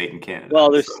because there's 8 in Canada.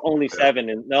 Well, there's only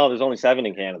 7 there's only 7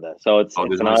 in Canada, so it's an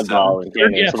oddball in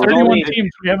Canada. Yeah, so 31 teams.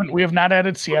 We have not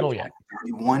added Seattle yet.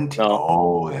 31 teams.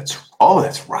 No.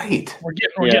 That's right. We're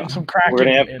getting some cracking. We're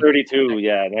gonna have 32.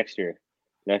 Next year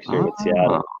with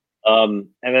Seattle. And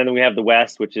then we have the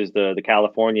West, which is the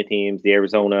California teams, the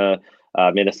Arizona,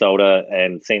 Minnesota,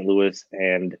 and St. Louis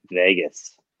and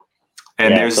Vegas.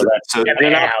 And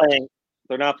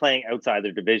they're not playing outside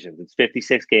their divisions. It's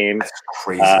 56 games. That's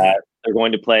crazy. They're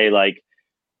going to play like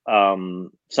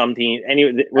some team.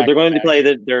 Anyway, they're going to play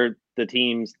the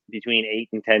teams between 8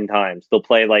 and 10 times. They'll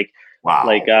play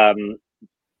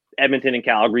Edmonton and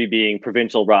Calgary being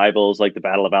provincial rivals, like the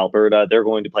Battle of Alberta. They're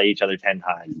going to play each other 10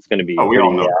 times. It's going to be. We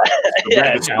all know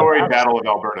the story Battle of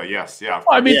Alberta. Yes, yeah.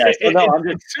 Well, I mean, I'm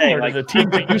just saying, like, the teams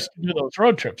that used to do those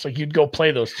road trips, like you'd go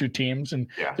play those 2 teams, and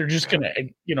they're just gonna,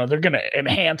 they're gonna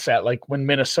enhance that. Like when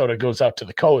Minnesota goes out to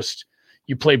the coast,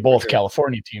 you play both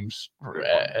California teams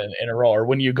in a row, or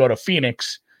when you go to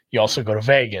Phoenix, you also go to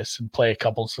Vegas and play a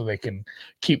couple, so they can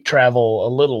keep travel a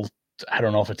little. I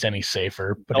don't know if it's any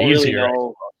safer, but easier.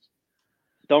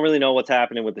 Don't really know what's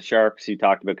happening with the Sharks. You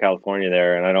talked about California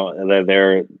there,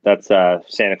 and that's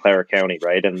Santa Clara County,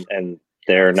 right? And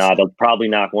they're probably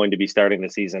not going to be starting the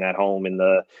season at home in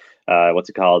the what's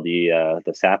it called, the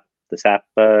SAP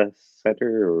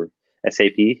Center, or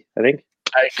SAP, I think.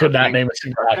 I could not name a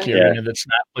single hockey Yeah. arena that's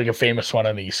not like a famous one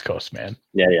on the East Coast, man.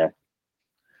 Yeah.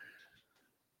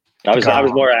 I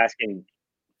was more asking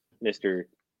Mr.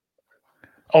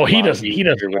 Oh, he Long doesn't. Beach He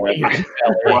doesn't. or whatever.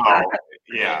 Well,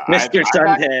 yeah, Mr.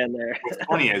 Suntan there. What's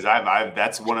funny is I've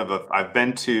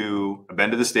been to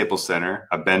the Staples Center.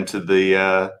 I've been to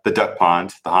the Duck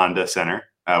Pond, the Honda Center,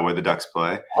 where the Ducks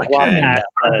play. And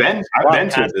I've been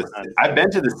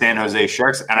to the San Jose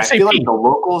Sharks, and I feel like the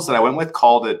locals that I went with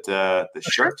called it the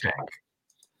Shark Tank.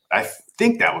 I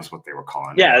think that was what they were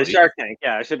calling it. Yeah, the Shark Tank.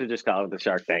 Yeah, I should have just called it the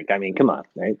Shark Tank. I mean, come on,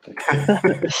 right? So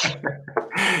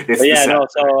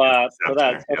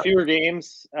that's fewer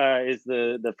games is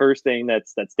the first thing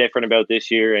that's different about this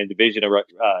year and division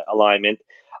alignment.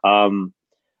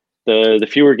 The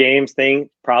fewer games thing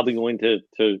probably going to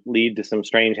lead to some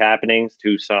strange happenings,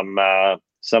 to some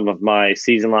of my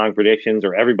season long predictions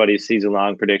or everybody's season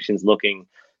long predictions looking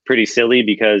pretty silly,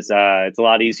 because it's a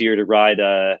lot easier to ride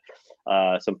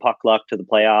some puck luck to the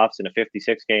playoffs in a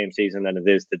 56 game season than it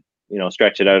is to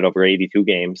stretch it out over 82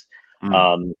 games.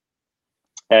 The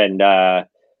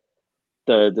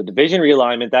division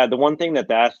realignment, that the one thing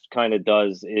that kind of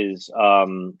does is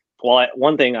one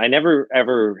thing I never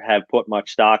ever have put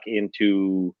much stock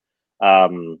into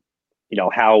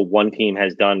how one team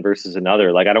has done versus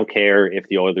another. Like, I don't care if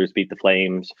the Oilers beat the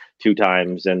Flames 2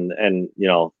 times and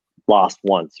lost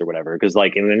once or whatever, because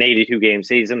like in an 82 game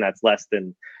season, that's less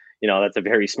than that's a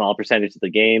very small percentage of the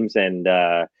games, and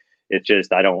it's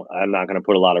just I'm not going to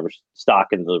put a lot of stock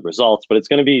into the results, but it's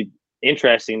going to be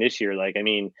interesting this year. Like, I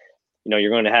mean,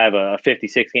 you're going to have a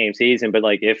 56 game season, but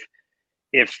like if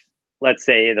let's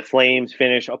say the Flames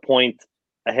finish a point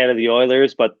ahead of the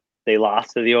Oilers, but they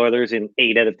lost to the Oilers in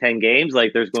 8 out of 10 games,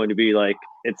 like there's going to be like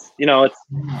it's going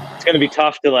to be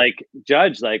tough to like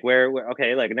judge like where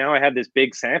okay, like now I have this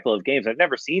big sample of games. I've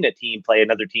never seen a team play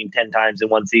another team 10 times in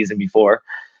one season before.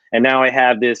 And now I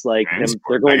have this like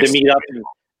they're going to meet up in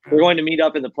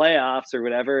the playoffs or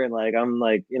whatever, and like I'm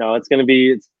like there's going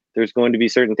to be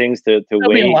certain things to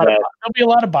weigh. There'll be a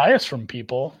lot of bias from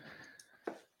people.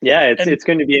 Yeah, it's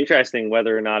going to be interesting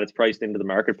whether or not it's priced into the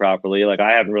market properly. Like,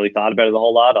 I haven't really thought about it a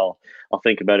whole lot. I'll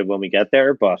think about it when we get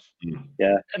there, but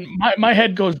yeah. And my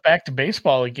head goes back to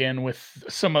baseball again with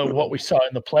some of what we saw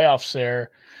in the playoffs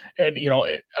there. And,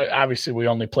 obviously we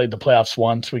only played the playoffs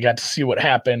once. We got to see what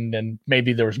happened, and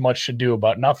maybe there was much to do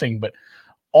about nothing, but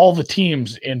all the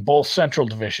teams in both central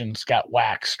divisions got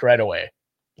waxed right away.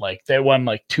 Like, they won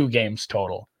like 2 games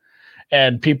total.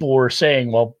 And people were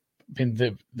saying, well,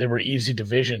 they were easy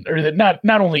division, or that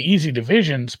not only easy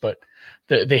divisions, but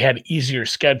they had easier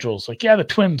schedules. Like, yeah, the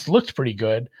Twins looked pretty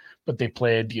good, but they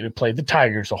played the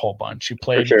Tigers a whole bunch. You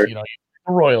played, the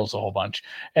Royals a whole bunch.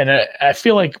 And I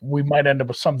feel like we might end up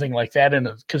with something like that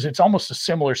because it's almost a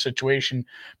similar situation.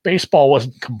 Baseball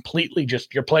wasn't completely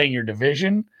just you're playing your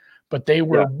division, but they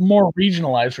were more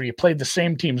regionalized where you played the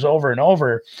same teams over and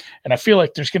over. And I feel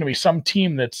like there's going to be some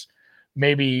team that's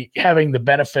maybe having the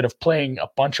benefit of playing a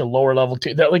bunch of lower level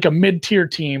teams, like a mid-tier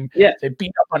team. Yeah. They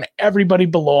beat up on everybody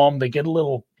below them. They get a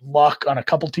little luck on a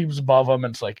couple teams above them.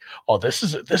 And it's like, oh, this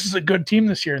is a good team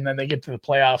this year. And then they get to the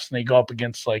playoffs and they go up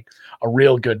against like a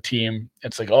real good team.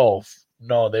 It's like, oh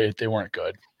no, they weren't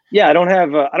good. Yeah. I don't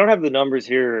have the numbers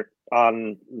here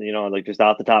on, like just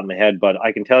off the top of my head, but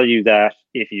I can tell you that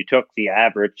if you took the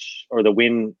average or the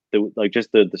win,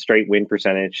 the straight win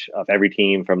percentage of every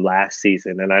team from last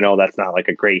season, and I know that's not like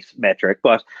a great metric,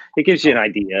 but it gives you an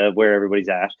idea of where everybody's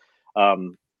at.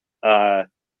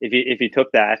 If you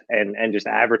took that and just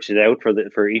averaged it out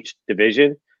for each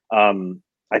division,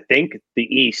 I think the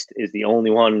East is the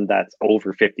only one that's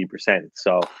over 50%.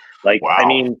 So like, wow. I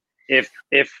mean, if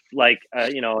like a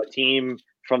team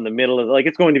from the middle of, like,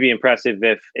 it's going to be impressive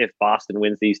if Boston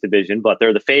wins the East Division, but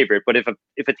they're the favorite. But if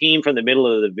a team from the middle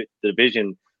of the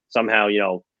division somehow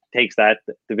takes that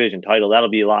division title, that'll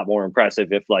be a lot more impressive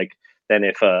than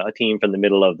if a team from the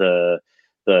middle of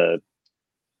the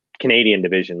Canadian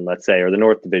division, let's say, or the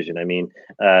North Division, I mean,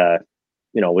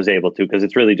 was able to, because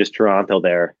it's really just Toronto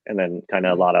there and then kind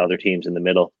of a lot of other teams in the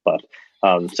middle. But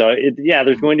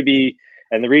there's going to be,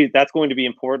 and that's going to be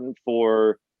important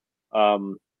for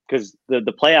because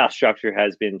the playoff structure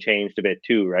has been changed a bit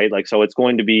too, right? Like, so it's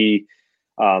going to be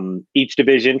each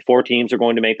division, 4 teams are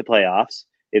going to make the playoffs.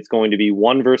 It's going to be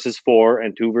 1 versus 4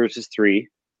 and 2 versus 3.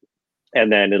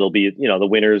 And then it'll be, the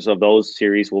winners of those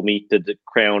series will meet to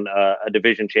crown a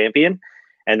division champion.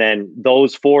 And then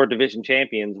those 4 division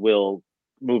champions will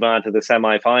move on to the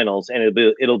semifinals, and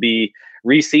it'll be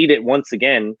reseeded once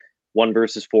again, 1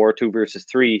 versus 4, 2 versus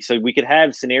 3. So we could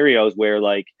have scenarios where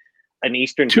like an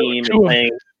Eastern team is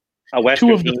playing. a Western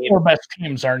Two of the team. 4 best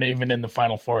teams aren't even in the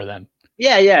Final Four then.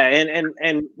 Yeah,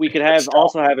 and we could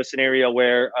also have a scenario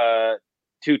where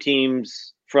 2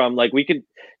 teams from like we could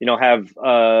have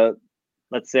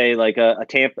let's say like a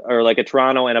Tampa or like a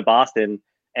Toronto and a Boston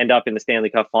end up in the Stanley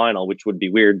Cup final, which would be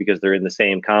weird because they're in the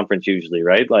same conference usually,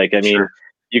 right? Like, I mean, Sure.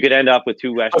 You could end up with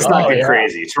 2 Western. Let's not get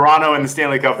crazy. Toronto and the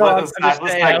Stanley Cup. No, Let's not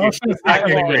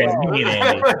get crazy.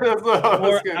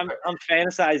 I'm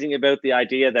fantasizing about the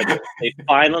idea that they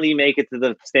finally make it to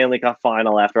the Stanley Cup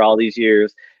final after all these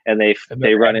years, and they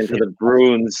run into the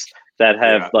Bruins that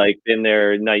have like been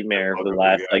their nightmare for the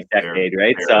last decade,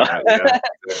 right? So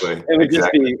it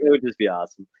would just be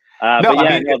awesome. That's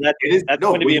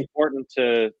going to be important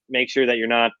to make sure that you're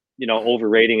not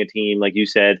overrating a team, like you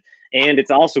said. And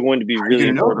it's also going to be really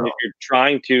important if you're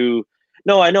trying to.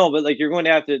 No, I know, but like you're going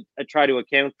to have to try to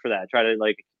account for that. Try to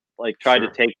try to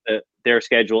take their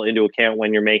schedule into account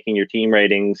when you're making your team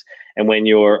ratings and when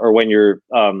you're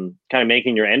kind of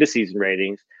making your end of season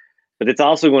ratings. But it's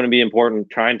also going to be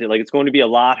important it's going to be a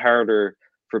lot harder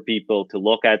for people to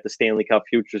look at the Stanley Cup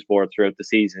futures board throughout the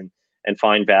season and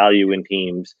find value in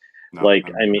teams.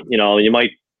 You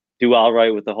might do all right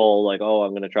with the whole like, oh,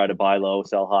 I'm going to try to buy low,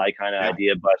 sell high kind of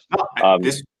idea, but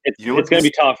it's going to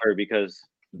be tougher because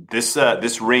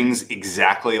this rings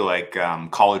exactly like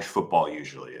college football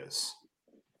usually is.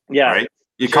 Yeah, right.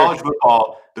 College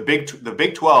football, the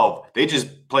Big 12, they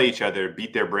just play each other,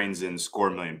 beat their brains in, score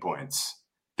a million points.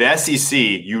 The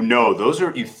SEC, those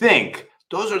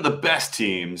are the best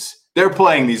teams. They're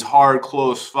playing these hard,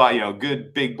 close fight,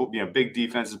 good, big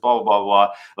defenses, blah, blah, blah, blah.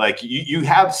 Like you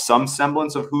have some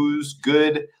semblance of who's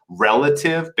good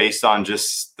relative based on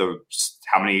just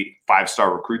how many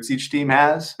 5-star recruits each team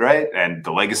has, right? And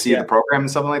the legacy of the program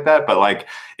and something like that. But like,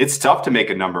 it's tough to make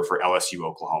a number for LSU,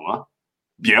 Oklahoma,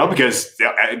 because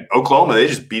Oklahoma, they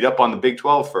just beat up on the Big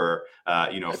 12 for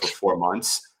 4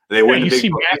 months. They win. You see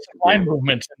massive line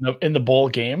movements in the bowl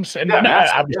games, and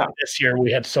obviously this year we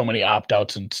had so many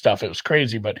opt-outs and stuff; it was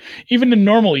crazy. But even in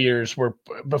normal years, where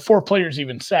before players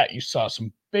even sat, you saw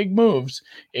some big moves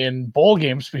in bowl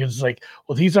games because it's like,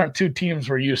 well, these aren't 2 teams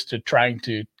we're used to trying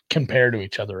to compare to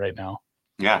each other right now.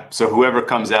 Yeah. So whoever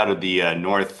comes out of the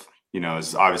North,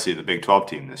 is obviously the Big 12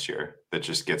 team this year that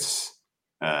just gets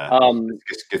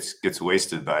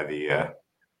wasted by the.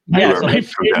 That's my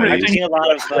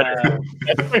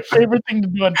favorite thing to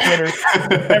do on Twitter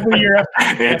every year.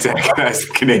 Antagonize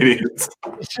Canadians.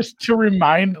 It's just to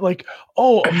remind, like,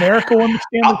 oh, America won the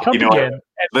Stanley Cup again.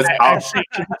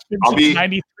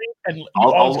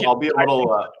 I'll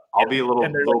be a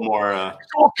little more.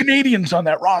 All Canadians on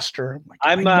that roster.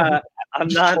 I'm not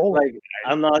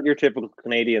your typical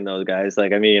Canadian, though, guys.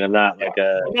 Like, I mean, I'm not like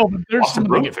a. No, but there's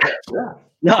something.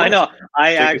 No, I know.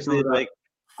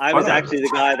 I was actually the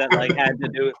guy that like had to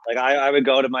do it. Like I would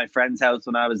go to my friend's house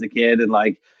when I was a kid, and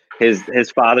like his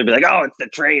father would be like, "Oh, it's the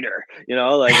traitor,"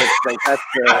 like it's like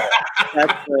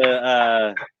that's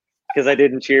the because I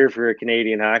didn't cheer for a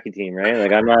Canadian hockey team, right?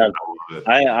 Like I'm not.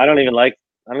 I don't even like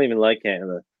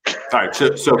Canada. All right, so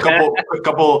a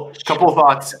couple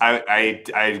thoughts.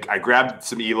 I grabbed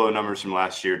some ELO numbers from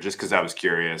last year just because I was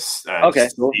curious.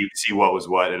 See what was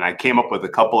what, and I came up with a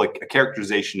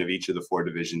characterization of each of the 4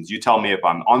 divisions. You tell me if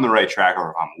I'm on the right track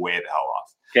or if I'm way the hell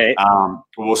off. Okay.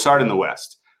 We'll start in the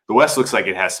West. The West looks like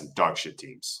it has some dog shit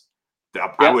teams.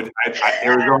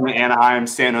 Arizona, Anaheim,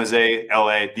 San Jose,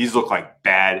 LA. These look like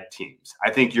bad teams.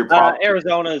 I think you're probably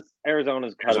Arizona's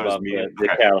cut above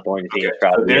the California teams.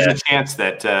 Probably. So there's a chance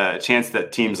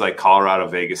that teams like Colorado,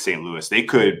 Vegas, St. Louis, they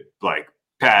could like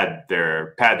pad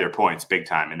their points big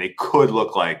time, and they could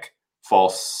look like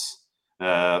false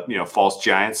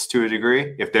giants to a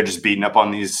degree if they're just beating up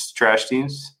on these trash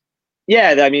teams.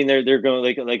 Yeah, I mean they're going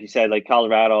like you said, like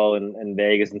Colorado and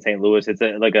Vegas and St. Louis. It's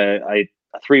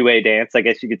a 3-way dance, I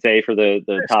guess you could say, for the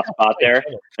top spot there.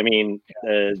 I mean,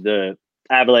 the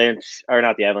Avalanche, or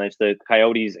not the Avalanche, the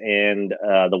Coyotes and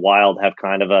the Wild have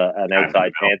kind of an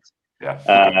outside chance.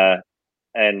 Yeah.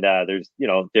 And there's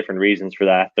different reasons for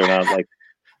that. They're not like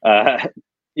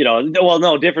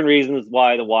different reasons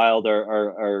why the Wild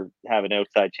are have an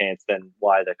outside chance than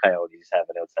why the Coyotes have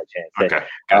an outside chance. Okay.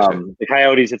 Gotcha. The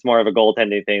Coyotes, it's more of a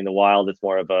goaltending thing. The Wild, it's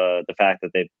more of the fact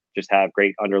that they just have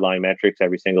great underlying metrics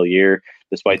every single year,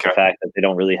 despite the fact that they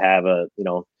don't really have a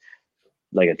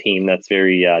like a team that's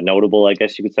very notable, I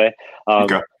guess you could say.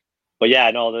 But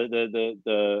yeah, no,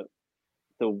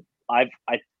 I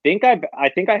think I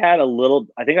had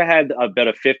about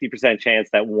a 50% chance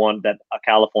that a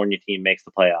California team makes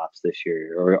the playoffs this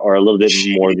year, or a little bit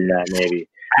more than that, maybe.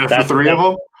 That's the 3 of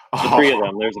them. The 3 of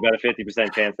them. There's about a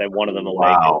 50% chance that one of them will make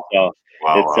it.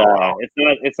 So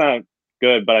it's not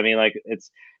good, but I mean, like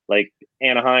it's like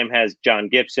Anaheim has John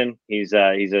Gibson. He's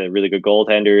a really good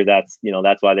goaltender. That's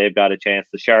that's why they've got a chance.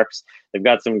 The Sharks, they've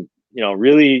got some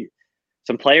really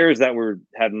some players that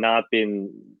have not been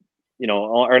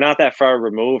are not that far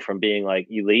removed from being like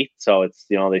elite. So it's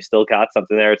they still got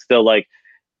something there. It's still like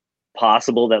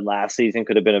possible that last season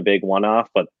could have been a big one-off,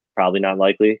 but probably not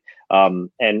likely.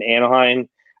 And Anaheim,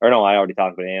 or no, I already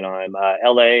talked about Anaheim.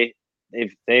 LA,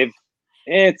 they're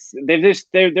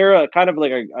a kind of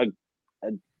like a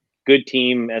good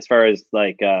team as far as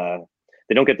like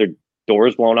they don't get their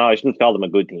doors blown off. I shouldn't call them a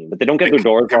good team, but they don't get their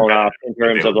doors blown off in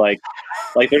terms of like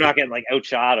they're not getting like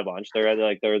outshot a bunch.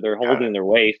 They're holding their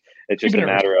weight. It's just a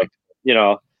matter of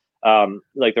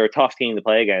like they're a tough team to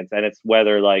play against, and it's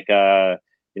whether like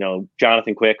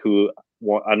Jonathan Quick, who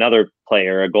another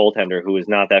player, a goaltender who is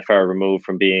not that far removed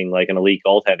from being like an elite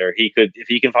goaltender, if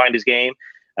he can find his game,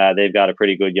 they've got a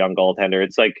pretty good young goaltender.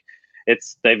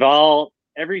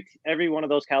 Every one of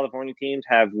those California teams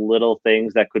have little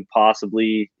things that could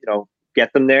possibly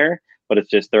get them there, but it's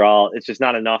just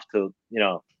not enough to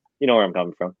where I'm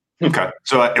coming from. Okay,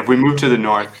 so if we move to the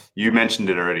north, you mentioned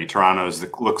it already. Toronto's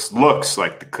looks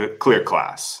like the clear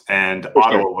class, and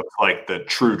Ottawa looks like the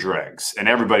true dregs, and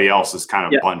everybody else is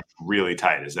kind of bunched really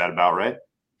tight. Is that about right?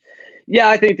 Yeah,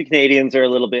 I think the Canadians are a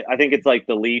little bit. I think it's like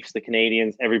the Leafs, the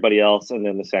Canadians, everybody else, and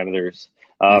then the Senators.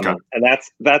 And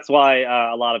that's why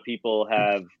a lot of people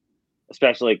have,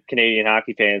 especially Canadian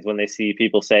hockey fans, when they see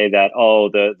people say that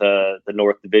the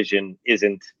North Division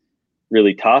isn't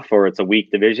really tough or it's a weak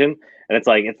division. And it's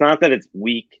like, it's not that it's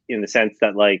weak in the sense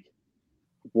that like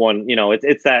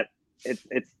it's that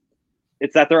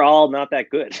they're all not that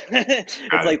good. It's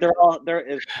like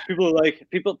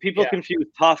people confuse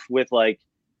tough with like,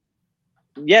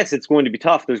 yes, it's going to be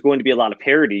tough. There's going to be a lot of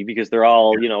parity because they're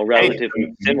all,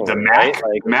 relatively similar. The MAC,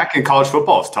 right? MAC in college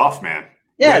football is tough, man.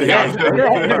 Yeah, they're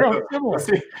all similar.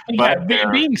 But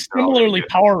being similarly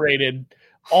power rated,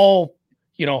 all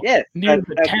near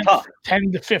the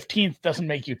 10 to 15th doesn't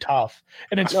make you tough.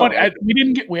 And it's funny.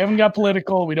 We haven't got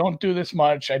political. We don't do this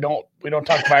much. We don't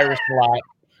talk virus a lot.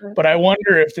 But I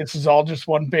wonder if this is all just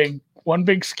one big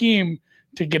scheme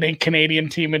to get a Canadian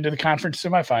team into the conference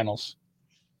semifinals.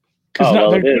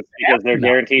 It is because they're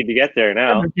guaranteed to get there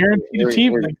now. They're guaranteed a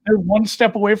team. They're one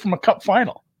step away from a cup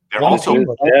final. They're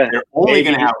only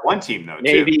going to have one team though.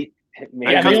 Maybe.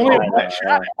 Yeah, they only have one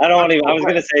shot. I was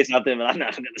going to say something, but I'm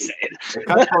not going to say it. It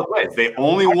cuts both ways. They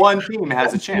only one team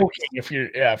has a chance. If you're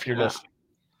listening.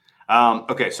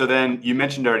 Okay, so then you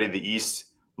mentioned already the East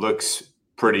looks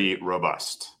pretty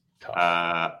robust.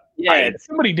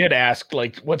 Somebody did ask,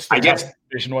 like, what's the toughest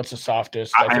division? What's the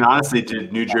softest? And honestly,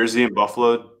 did New Jersey and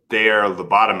Buffalo? They are the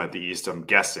bottom at the East. I'm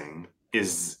guessing.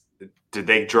 Did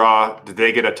they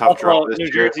get a tough draw this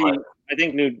year? Jersey, I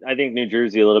think New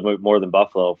Jersey a little bit more than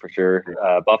Buffalo for sure.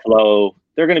 Buffalo,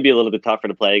 they're going to be a little bit tougher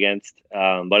to play against.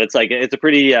 But it's a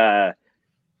pretty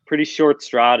short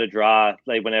straw to draw.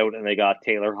 They went out and they got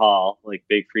Taylor Hall, like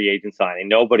big free agent signing.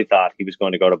 Nobody thought he was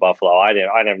going to go to Buffalo. I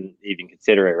didn't even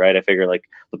consider it. Right, I figured like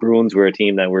the Bruins were a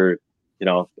team that were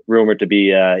rumored to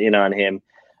be in on him.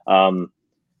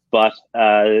 But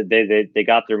they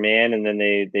got their man, and then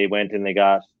they went and they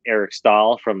got Eric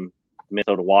Stahl from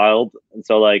Minnesota Wild, and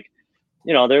so like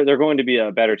they're going to be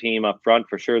a better team up front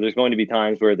for sure. There's going to be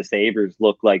times where the Sabres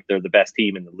look like they're the best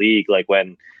team in the league, like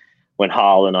when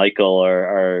Hall and Eichel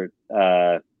are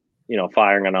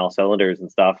firing on all cylinders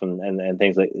and stuff, and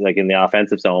things like in the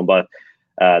offensive zone, but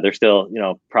they're still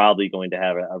probably going to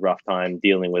have a rough time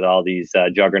dealing with all these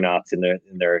juggernauts in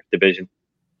their division.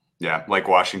 Yeah, like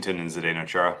Washington and Zdeno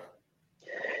Chara.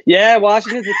 Yeah,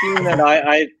 Washington's a team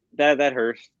that that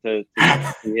hurts to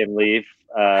see him leave.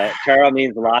 Chara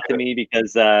means a lot to me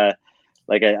because,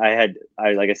 like I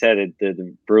said,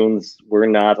 the Bruins were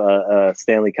not a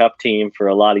Stanley Cup team for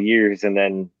a lot of years, and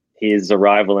then his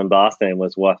arrival in Boston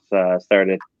was what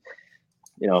started,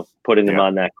 putting him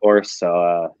on that course.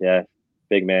 So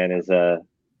big man is a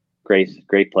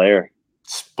great player.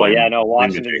 But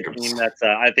Washington is a team that's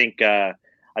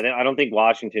I don't think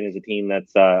Washington is a team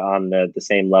that's on the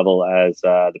same level as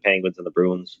the Penguins and the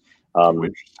Bruins,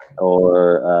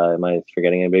 or am I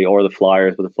forgetting anybody? Or the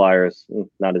Flyers, but the Flyers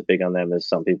not as big on them as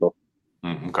some people.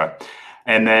 Okay,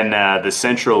 and then the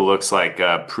Central looks like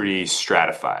pretty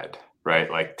stratified,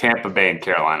 right? Like Tampa Bay and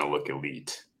Carolina look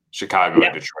elite. Chicago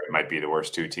and Detroit might be the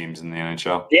worst two teams in the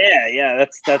NHL. Yeah,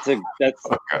 that's it,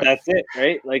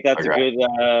 right? Like that's a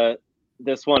good.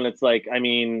 This one, it's like, I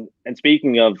mean, and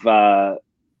speaking of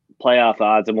playoff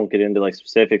odds, I won't get into like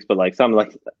specifics, but like some,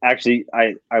 like actually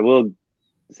I will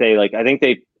say, like I think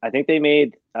they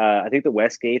made I think the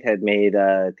Westgate had made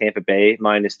Tampa Bay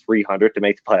minus 300 to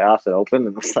make the playoffs at Open,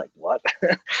 and I was like, "What?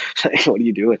 Like, what are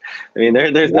you doing?" I mean,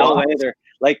 there's no way they're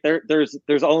like there's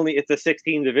only it's a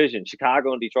 16 division.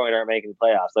 Chicago and Detroit aren't making the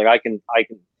playoffs. Like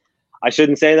I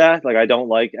shouldn't say that. Like I don't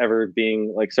like ever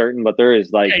being like certain, but there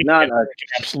is like not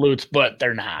absolutes, but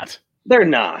they're not. They're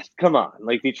not. Come on.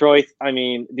 Like Detroit, I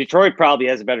mean, Detroit probably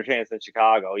has a better chance than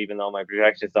Chicago, even though my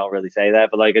projections don't really say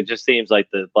that. But like it just seems like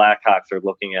the Blackhawks are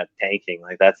looking at tanking.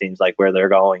 Like that seems like where they're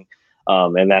going.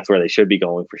 And that's where they should be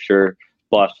going for sure.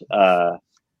 But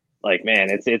like man,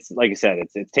 it's like I said,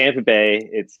 it's Tampa Bay,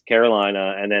 it's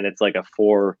Carolina, and then it's like a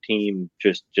 4-team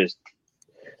just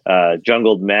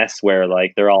jungled mess where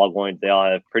like they all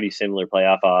have pretty similar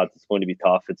playoff odds. It's going to be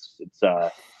tough.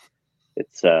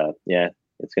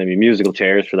 It's going to be musical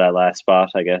chairs for that last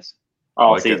spot, I guess.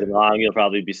 All season long, you'll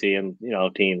probably be seeing,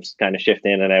 teams kind of shift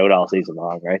in and out all season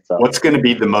long, right? So, what's going to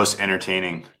be the most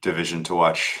entertaining division to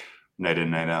watch night in,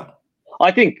 night out?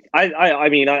 I think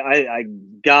I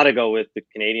gotta go with the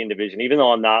Canadian division, even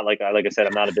though I'm not like I said,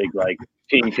 I'm not a big like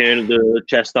Team Canada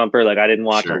chest thumper. Like I didn't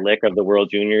watch a lick of the World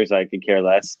Juniors. I could care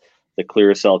less. The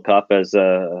Clearasil Cup, as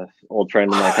a old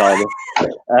friend of mine called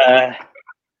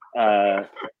it.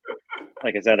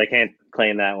 Like I said, I can't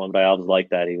claim that one, but I always liked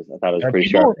that. I thought it was pretty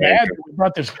sharp. Mad that we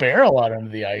brought this barrel out onto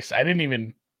the ice. I didn't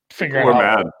even figure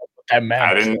out what that meant.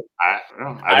 I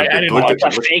didn't watch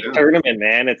a fake tournament,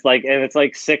 man. It's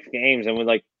like 6 games, and with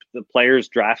like the players'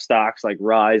 draft stocks like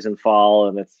rise and fall,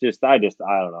 and it's just I don't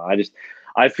know.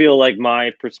 I feel like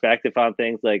my perspective on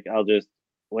things, like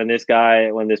when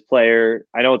this player,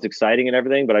 I know it's exciting and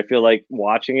everything, but I feel like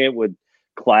watching it would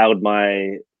cloud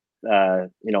my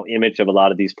image of a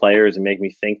lot of these players and make me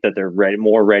think that they're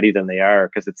more ready than they are,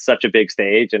 because it's such a big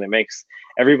stage, and it makes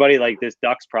everybody like this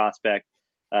Ducks prospect,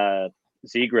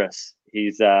 Zegras.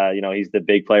 He's the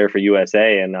big player for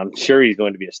USA, and I'm sure he's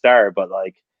going to be a star, but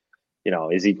like,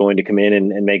 is he going to come in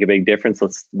and make a big difference?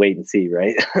 Let's wait and see,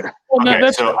 right? Well,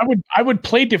 I would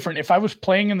play different if I was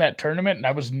playing in that tournament and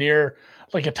I was near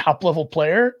like a top level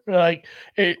player. Like,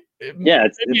 maybe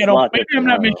I'm not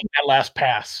making that last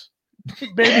pass.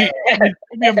 maybe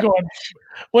I'm going,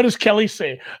 what does Kelly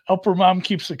say? Upper mom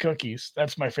keeps the cookies.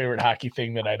 That's my favorite hockey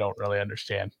thing that I don't really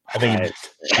understand. I think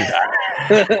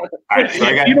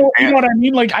you know what I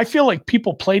mean? Like, I feel like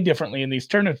people play differently in these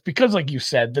tournaments because, like you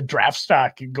said, the draft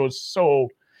stock goes so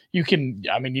you can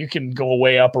go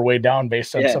way up or way down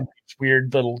based on some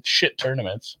weird little shit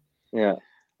tournaments. Yeah.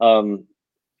 And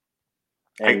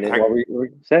what were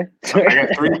you say? I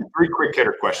got three quick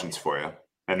hitter questions for you.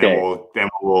 And then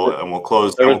we'll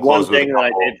close. There was one thing that I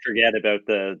did forget about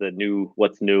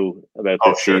what's new about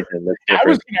this season. I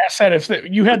was going to ask that if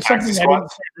you had something I didn't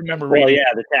remember reading. Well, yeah,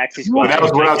 the taxi squad. That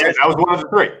was one of the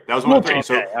three.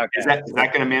 So is that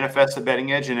going to manifest a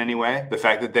betting edge in any way? The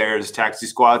fact that there's taxi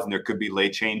squads and there could be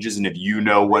late changes, and if you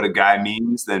know what a guy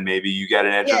means, then maybe you got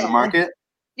an edge on the market?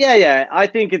 Yeah. I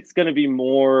think it's going to be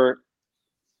more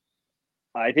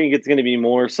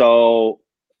so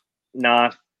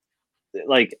not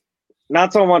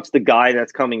so much the guy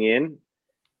that's coming in,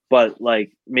 but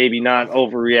like maybe not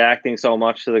overreacting so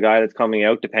much to the guy that's coming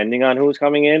out, depending on who's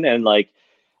coming in. And like,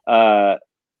 I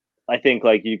think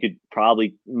like you could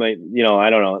probably, I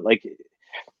don't know, like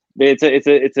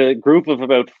it's a group of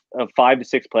about 5 to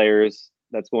 6 players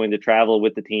that's going to travel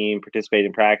with the team, participate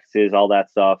in practices, all that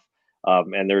stuff.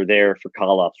 And they're there for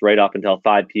call-ups right up until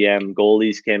 5 p.m.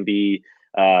 Goalies can be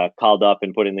called up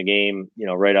and put in the game,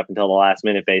 right up until the last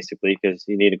minute, basically, because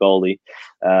you need a goalie.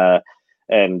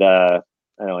 And I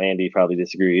know Andy probably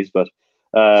disagrees, but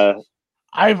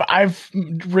I've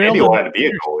really Andy wanted to be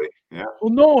a goalie. Yeah.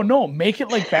 Well, no, make it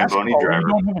like basketball. You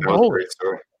don't have a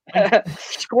goalie.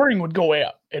 Scoring would go way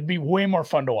up. It'd be way more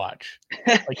fun to watch.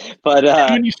 Like, but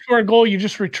when you score a goal, you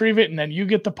just retrieve it and then you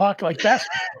get the puck. Like that's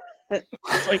like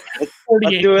 48.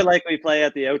 Let's do it like we play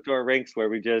at the outdoor rinks, where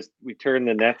we turn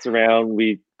the nets around,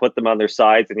 we put them on their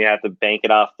sides, and you have to bank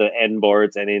it off the end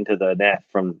boards and into the net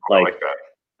from like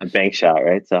a bank shot,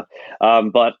 right? So,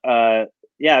 so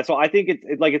I think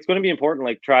it's going to be important.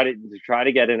 Like try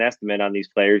to get an estimate on these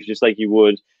players, just like you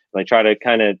would like try to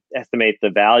kind of estimate the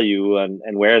value and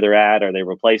where they're at. Are they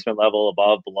replacement level,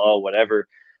 above, below, whatever?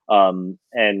 I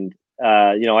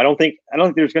don't think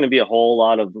there's going to be a whole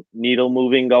lot of needle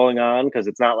moving going on, because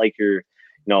it's not like you're,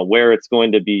 where it's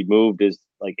going to be moved is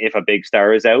like if a big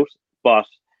star is out. But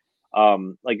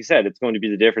like you said, it's going to be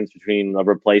the difference between a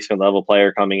replacement level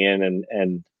player coming in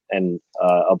and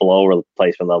a below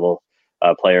replacement level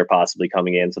player possibly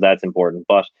coming in. So that's important.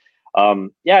 But I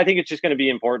think it's just going to be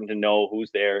important to know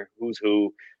who's there, who's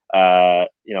who, because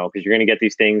you're going to get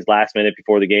these things last minute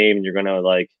before the game, and you're going to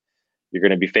like, you're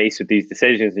going to be faced with these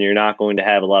decisions, and you're not going to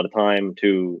have a lot of time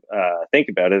to think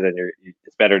about it. And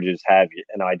it's better to just have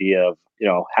an idea of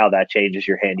how that changes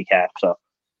your handicap. So,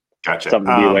 gotcha.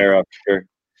 Something to be aware of. Sure.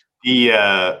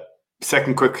 The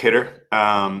second quick hitter,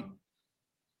 the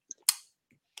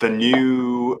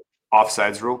new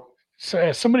offsides rule.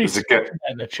 So somebody Is it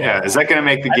in the chat. is that going to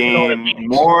make the game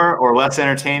more or less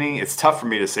entertaining? It's tough for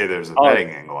me to say there's a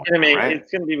betting angle. Right?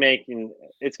 It's going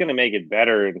to make it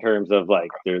better in terms of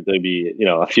like there'll be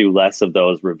a few less of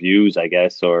those reviews, I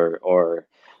guess, or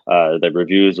the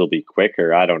reviews will be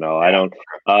quicker. I don't know. I don't.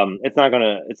 It's not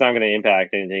gonna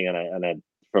impact anything on a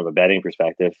from a betting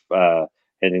perspective.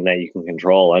 Anything that you can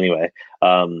control anyway.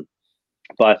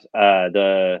 But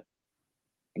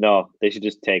no, they should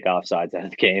just take offsides out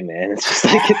of the game, man. It's just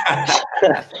like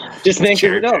just make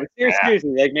it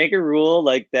seriously, like make a rule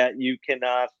like that you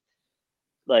cannot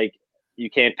you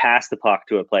can't pass the puck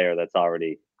to a player that's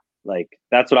already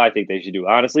that's what I think they should do.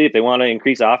 Honestly, if they want to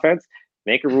increase offense,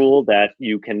 make a rule that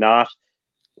you cannot,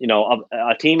 a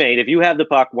teammate, if you have the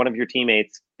puck, one of your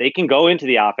teammates, they can go into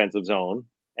the offensive zone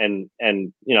and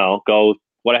go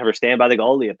whatever, stand by the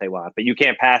goalie if they want, but you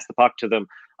can't pass the puck to them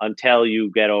until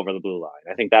you get over the blue line.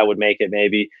 I think that would make it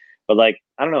maybe, but I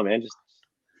don't know, man, just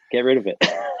get rid of it.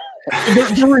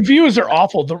 The reviews are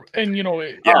awful. Nobody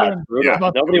wants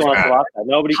to watch that.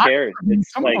 Nobody cares.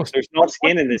 It's there's no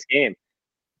skin in this game.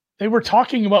 They were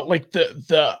talking about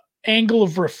the angle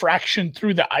of refraction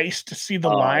through the ice to see the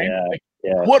line.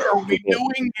 What are we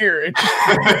doing here? It's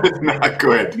just, not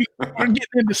good. We're getting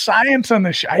into science on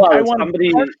this.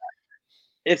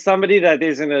 If somebody that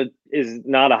is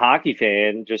not a hockey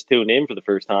fan just tuned in for the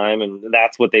first time and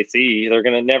that's what they see, they're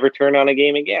gonna never turn on a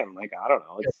game again. I don't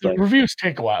know. It's the reviews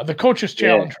take a while. The coaches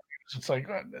challenge reviews, it's like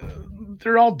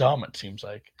they're all dumb. It seems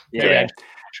like. Yeah.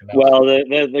 Well,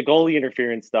 the goalie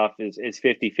interference stuff is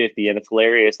 50-50, and it's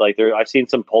hilarious. I've seen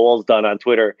some polls done on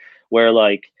Twitter where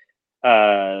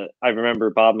I remember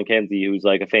Bob McKenzie, who's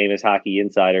a famous hockey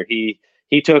insider.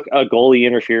 He took a goalie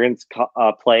interference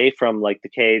play from the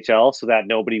KHL so that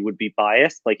nobody would be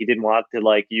biased. He didn't want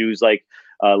to use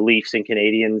Leafs and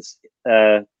Canadians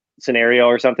scenario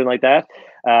or something like that.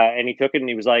 And he took it and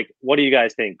he was like, "What do you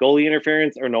guys think? Goalie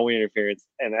interference or no interference?"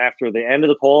 And after the end of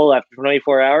the poll, after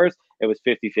 24 hours, it was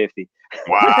 50-50.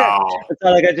 Wow. It's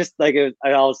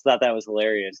I always thought that was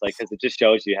hilarious. Because it just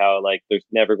shows you how there's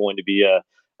never going to be a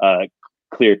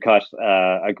clear-cut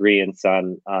agreement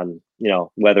on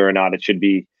whether or not it should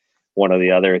be one or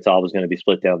the other. It's always going to be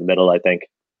split down the middle, I think.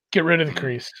 Get rid of the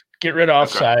crease. Get rid of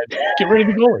offside. Get rid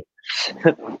of the goalie.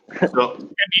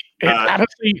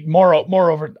 Honestly,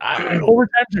 moreover,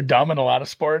 overtimes are dumb in a lot of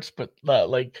sports, but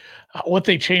what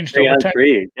they changed overtime.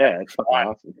 3-on-3. Yeah, it's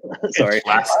awesome. Sorry.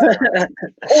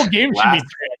 Whole game should be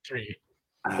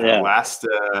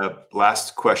 3-on-3.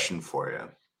 Last question for you.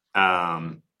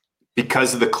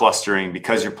 Because of the clustering,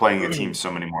 because you're playing a team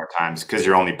so many more times, because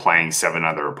you're only playing 7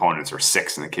 other opponents or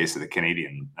 6 in the case of the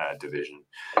Canadian division.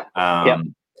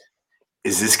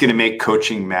 Is this going to make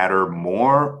coaching matter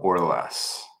more or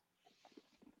less?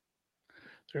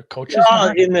 There are coaches.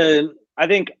 I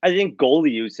think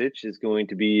goalie usage is going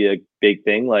to be a big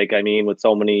thing. With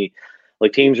so many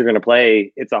teams are going to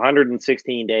play, it's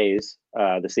 116 days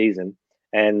the season,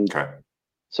 and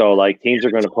so teams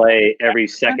are going to play every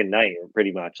second night,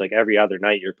 pretty much every other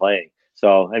night you're playing.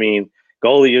 So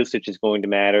goalie usage is going to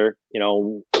matter.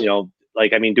 Doing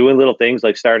little things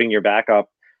like starting your backup.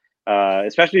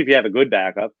 Especially if you have a good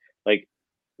backup,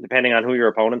 depending on who your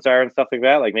opponents are and stuff like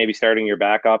that, maybe starting your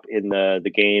backup in the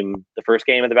first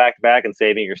game of the back-to-back and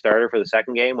saving your starter for the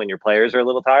second game when your players are a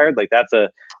little tired. That's an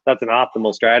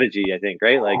optimal strategy, I think,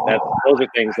 right? Those are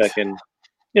things that can,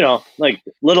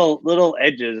 little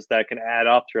edges that can add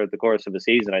up throughout the course of the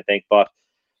season, I think. But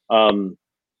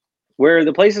where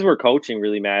the places where coaching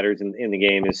really matters in the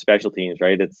game is special teams,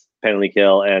 right? It's penalty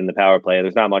kill and the power play.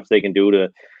 There's not much they can do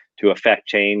to affect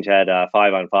change at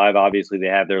 5-on-5. Obviously, they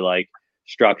have their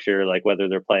structure, whether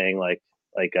they're playing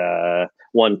a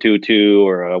 1-2-2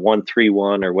 or a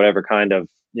 1-3-1 or whatever kind of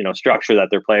structure that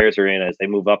their players are in as they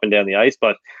move up and down the ice.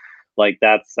 But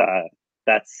that's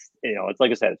it's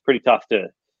like I said, it's pretty tough to.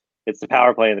 It's the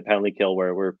power play and the penalty kill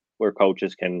where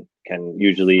coaches can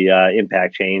usually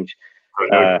impact change.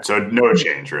 So no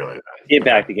change really.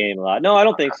 Impact the game a lot. No, I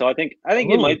don't think so. I think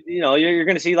it might. You're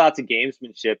going to see lots of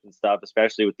gamesmanship and stuff,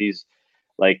 especially with these.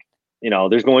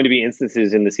 There's going to be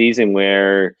instances in the season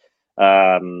where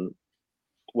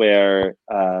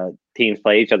teams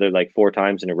play each other 4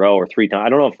 times in a row or 3 times. I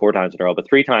don't know if 4 times in a row, but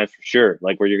 3 times for sure.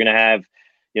 Where you're going to have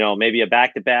maybe a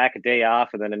back-to-back, a day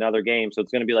off, and then another game. So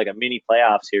it's going to be a mini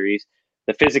playoff series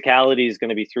the physicality is going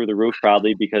to be through the roof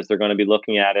probably because they're going to be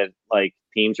looking at it like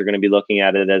teams are going to be looking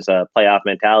at it as a playoff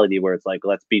mentality where it's like,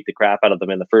 let's beat the crap out of them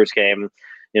in the first game,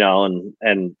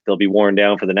 and they'll be worn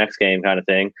down for the next game kind of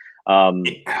thing.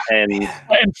 And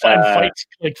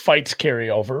fights carry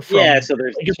over. So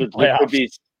there could be.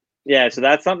 Yeah, so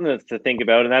that's something to think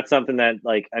about, and that's something that,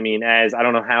 like, I mean, as I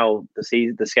don't know how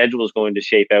the schedule is going to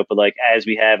shape out, but like as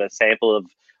we have a sample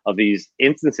of these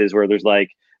instances where there's like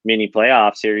mini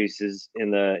playoff series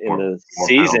in the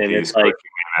season, it's like,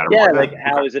 like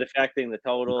how is it affecting the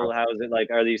total? How is it like?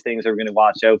 Are these things that we're going to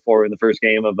watch out for in the first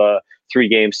game of a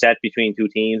 3-game set between two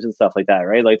teams and stuff like that,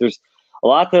 right? Like, there's a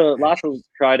lot to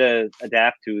try to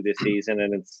adapt to this season,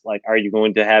 and it's like, are you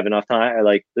going to have enough time? Or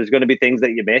like, there's going to be things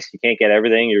that you miss. You can't get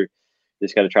everything. You're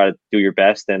just got to try to do your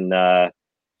best. And the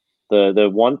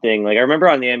one thing, like, I remember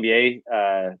on the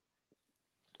NBA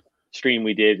stream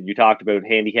we did, you talked about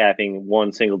handicapping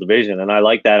one single division, and I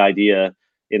like that idea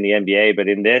in the NBA. But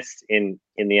in the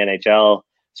NHL,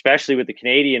 especially with the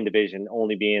Canadian division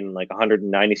only being like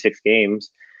 196 games.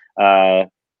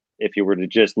 If you were to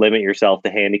just limit yourself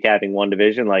to handicapping one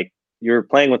division, like, you're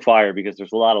playing with fire because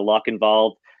there's a lot of luck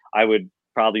involved. I would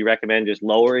probably recommend just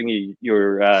lowering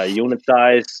your unit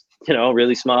size,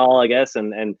 really small, I guess,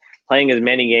 and playing as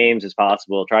many games as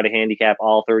possible. Try to handicap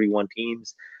all 31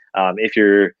 teams. If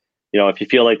you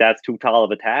feel like that's too tall of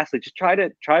a task, like, just try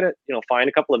to find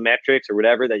a couple of metrics or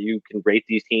whatever that you can rate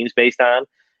these teams based on,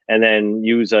 and then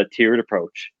use a tiered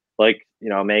approach. Like,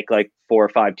 make like 4 or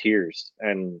 5 tiers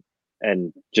and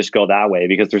just go that way,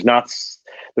 because there's not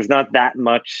that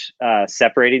much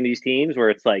separating these teams where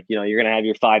it's like, you're going to have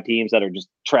your 5 teams that are just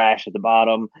trash at the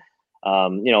bottom,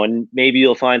 and maybe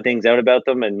you'll find things out about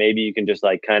them, and maybe you can just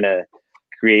like kind of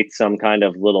create some kind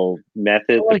of little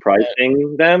method to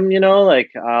pricing them, like,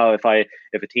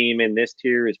 if a team in this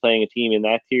tier is playing a team in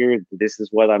that tier, this is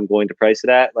what I'm going to price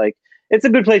it at. Like, it's a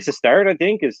good place to start, I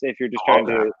think, is if you're just trying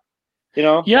to,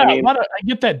 I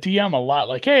get that DM a lot.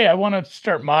 Like, hey, I want to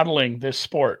start modeling this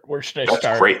sport. Where should I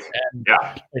start? Great. And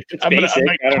yeah. I'm going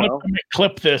to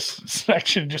clip this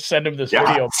section, just send him this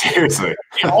video. Seriously.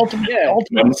 Ultimate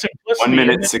simplicity. 1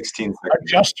 minute, 16 seconds.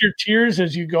 Adjust your tiers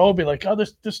as you go. Be like, oh,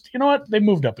 this, you know what? They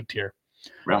moved up a tier.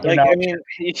 Like, I mean,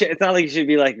 it's not like you should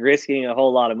be like risking a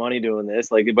whole lot of money doing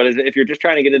this. Like, but if you're just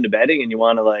trying to get into betting and you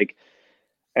want to like,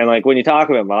 and like when you talk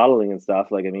about modeling and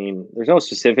stuff, like, I mean, there's no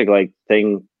specific like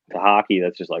thing to hockey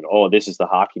that's just like, oh, this is the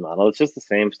hockey model. It's just the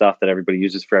same stuff that everybody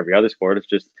uses for every other sport. It's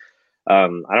just I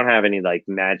don't have any like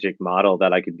magic model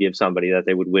that I could give somebody that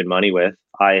they would win money with.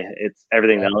 It's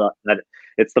everything that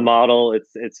it's the model,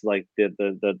 it's like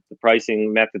the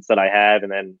pricing methods that I have,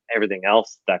 and then everything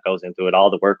else that goes into it, all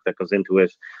the work that goes into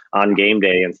it on game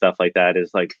day and stuff like that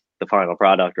is like the final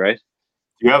product, right?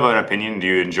 Do you have an opinion? Do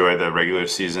you enjoy the regular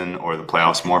season or the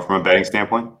playoffs more from a betting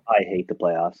standpoint? I hate the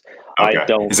playoffs. Okay. I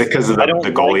don't. Is it because of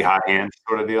the goalie hot hand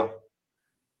sort of deal?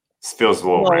 It feels a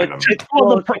little random.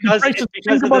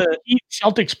 Because of the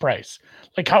Celtics price,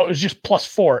 like how it was just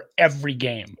 +4 every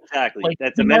game. Exactly. Like,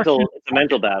 it's a mental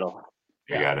battle.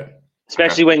 I got it.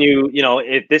 Especially when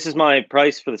if this is my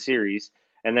price for the series,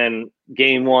 and then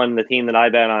game 1, the team that I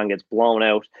bet on gets blown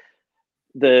out.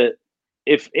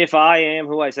 If I am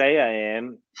who I say I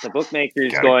am, the bookmaker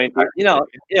is going to,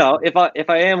 if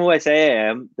I am who I say I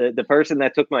am, the person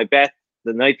that took my bet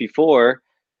the night before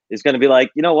is going to be like,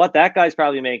 you know what, that guy's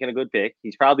probably making a good pick.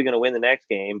 He's probably going to win the next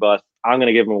game, but I'm going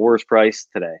to give him a worse price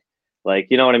today. Like,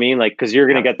 you know what I mean? Like, because you're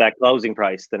going to get that closing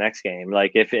price the next game.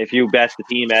 Like, if you bet the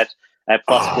team at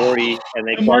 +40 and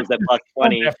they close at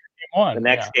 +20. The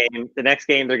next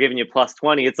game they're giving you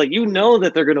 +20. It's like,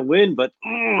 that they're going to win, but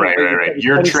right.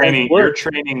 You're training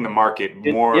the market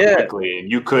more quickly, and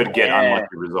you could get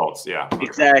unlucky results. Yeah,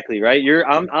 exactly right.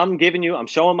 I'm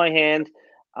showing my hand.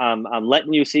 I'm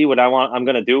letting you see what I'm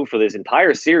going to do for this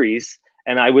entire series,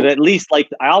 and I would at least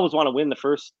I always want to win the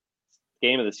first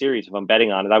game of the series if I'm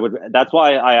betting on it. That's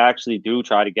why I actually do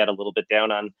try to get a little bit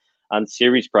down on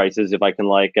series prices if I can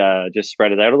just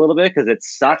spread it out a little bit, because it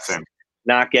sucks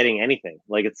not getting anything.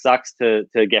 Like, it sucks to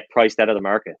get priced out of the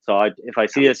market. So if I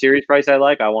see a series price I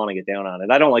like, I want to get down on it.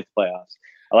 I don't like the playoffs.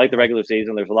 I like the regular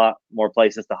season. There's a lot more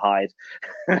places to hide.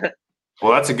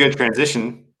 Well, that's a good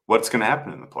transition. What's going to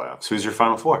happen in the playoffs? Who's your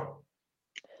final 4?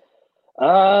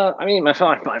 I mean, my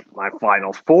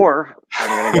final 4.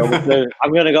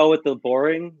 I'm going to go with the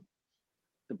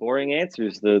boring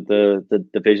answers, the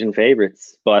division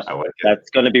favorites, but that's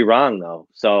going to be wrong though.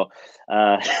 So,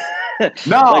 I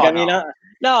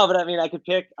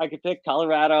could pick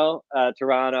Colorado,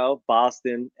 Toronto,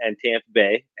 Boston, and Tampa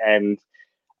Bay, and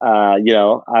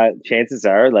chances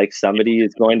are like somebody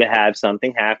is going to have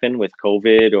something happen with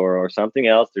COVID or something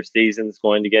else. Their season's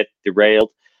going to get derailed.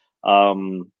 I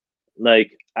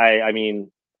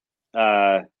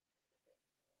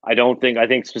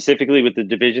think specifically with the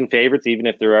division favorites, even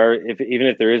if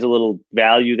there is a little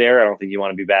value there, I don't think you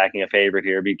want to be backing a favorite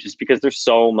here, just because there's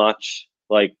so much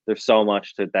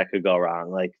that could go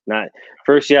wrong. Like, not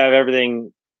first you have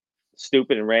everything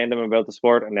stupid and random about the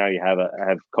sport, and now you have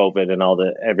COVID and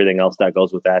everything else that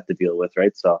goes with that to deal with,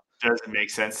 right? So does it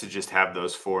make sense to just have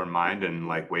those four in mind and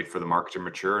like wait for the market to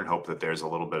mature and hope that there's a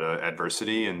little bit of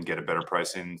adversity and get a better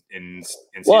price in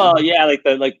well, season? yeah, like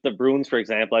the Bruins, for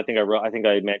example. I think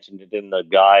I mentioned it in the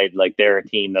guide. Like, they're a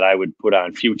team that I would put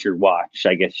on future watch,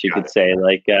 I guess you could say.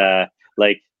 Like they're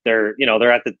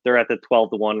at the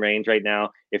 12-1 range right now.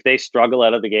 If they struggle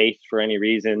out of the gate for any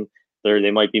reason,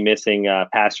 they might be missing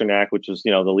Pasternak, which was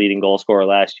the leading goal scorer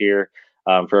last year,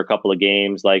 for a couple of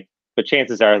games. Like, but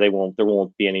chances are there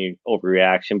won't be any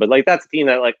overreaction. But like, that's a team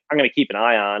that like I'm going to keep an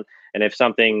eye on. And if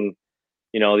something,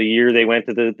 the year they went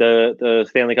to the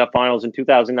Stanley Cup Finals in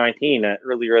 2019,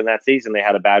 earlier in that season, they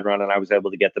had a bad run, and I was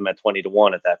able to get them at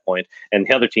 20-1 at that point. And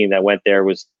the other team that went there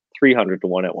was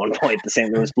 300-1 at one point, the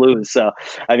St. Louis Blues. So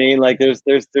I mean, like, there's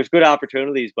good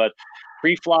opportunities, but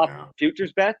pre-flop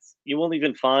futures bets, you won't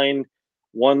even find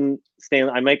one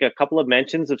Stanley. I make a couple of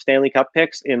mentions of Stanley Cup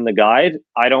picks in the guide.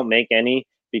 I don't make any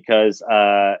because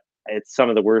it's some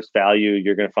of the worst value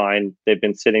you're going to find. They've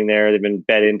been sitting there. They've been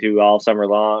bet into all summer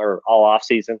long or all off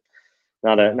season.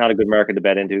 Not a good market to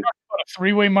bet into. A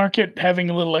three-way market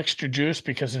having a little extra juice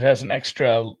because it has an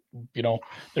extra,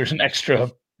 there's an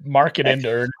extra market in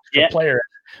there, player.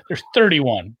 There's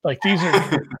 31. Like, these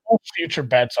are future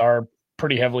bets are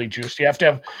pretty heavily juiced. You have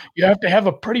to have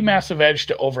a pretty massive edge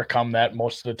to overcome that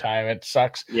most of the time. It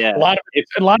sucks. Yeah. A lot of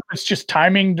it's just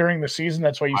timing during the season.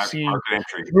 That's why you see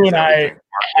Drew and I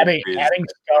adding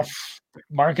stuff,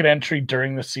 market entry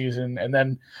during the season. And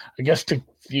then I guess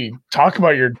you talk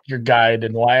about your guide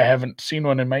and why I haven't seen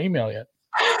one in my email yet.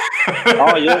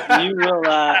 Oh, you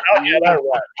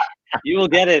will you will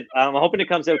get it. I'm hoping it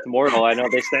comes out tomorrow. I know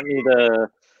they sent me the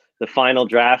final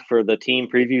draft for the team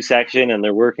preview section, and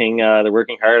they're working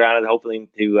hard on it, hopefully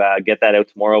to get that out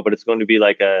tomorrow. But it's going to be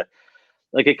like a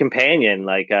companion,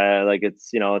 like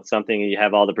it's it's something. You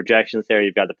have all the projections there.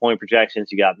 You've got the point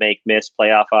projections. You got make, miss,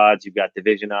 playoff odds. You've got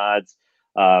division odds,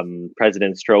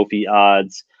 President's Trophy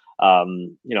odds.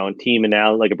 And team and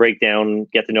now like a breakdown.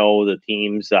 Get to know the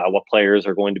teams, what players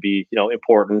are going to be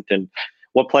important, and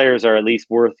what players are at least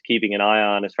worth keeping an eye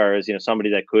on as far as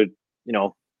somebody that could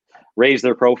raise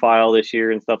their profile this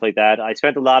year and stuff like that. I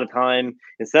spent a lot of time,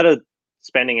 instead of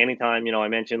spending any time, I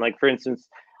mentioned, like, for instance,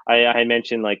 I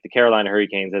mentioned like the Carolina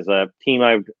Hurricanes as a team.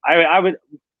 I would,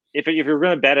 if you're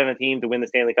going to bet on a team to win the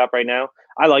Stanley Cup right now,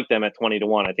 I like them at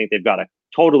 20-1. I think they've got a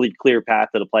totally clear path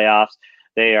to the playoffs.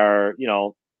 They are,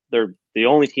 they're the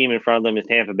only team in front of them is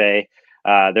Tampa Bay.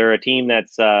 They're a team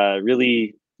that's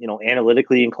really,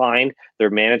 analytically inclined. Their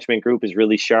management group is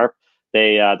really sharp.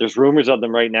 There's rumors of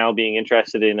them right now being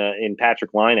interested in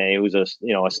Patrick Laine, who's a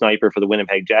sniper for the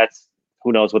Winnipeg Jets.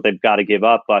 Who knows what they've got to give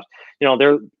up? But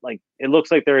they're like, it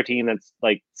looks like they're a team that's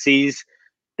like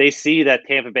they see that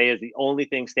Tampa Bay is the only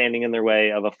thing standing in their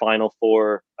way of a Final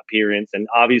Four appearance, and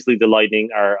obviously the Lightning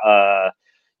are a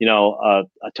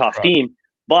tough team,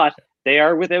 but they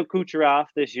are without Kucherov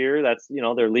this year. That's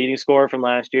their leading scorer from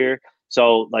last year.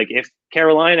 So, like, if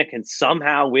Carolina can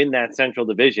somehow win that Central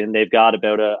Division, they've got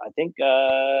about what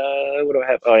do I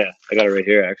have? Oh, yeah, I got it right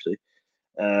here, actually.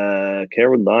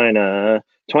 Carolina,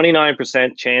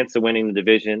 29% chance of winning the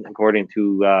division, according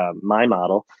to my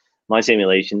model, my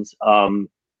simulations. So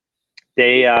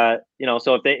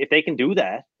if they can do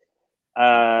that,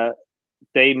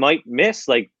 they might miss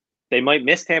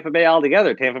Tampa Bay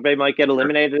altogether. Tampa Bay might get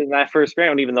eliminated in that first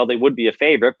round, even though they would be a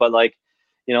favorite. But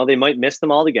they might miss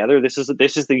them altogether. This is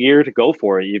the year to go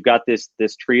for it. You've got this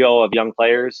trio of young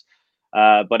players.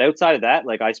 But outside of that,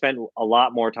 I spend a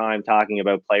lot more time talking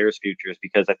about players' futures,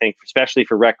 because I think, especially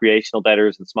for recreational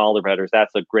bettors and smaller bettors,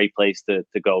 that's a great place to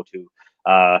go to.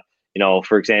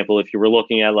 For example, if you were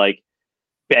looking at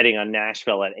betting on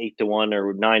Nashville at 8-1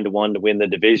 or 9-1 to win the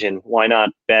division, why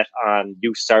not bet on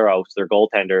Juuse Saros, their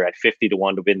goaltender, at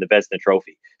 50-1 to win the Vezina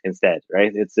Trophy instead,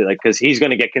 right? It's because he's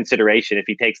going to get consideration if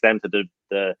he takes them to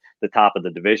the top of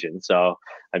the division. So,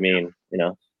 I mean,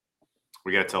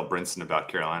 we got to tell Brinson about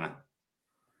Carolina.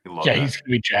 He's going to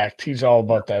be jacked. He's all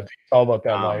about that. He's all about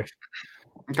that life.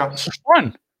 Okay. This is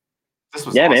fun. This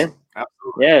was awesome. Man.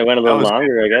 Absolutely. Yeah, it went a little That was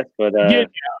longer, I guess, but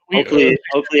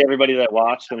hopefully everybody that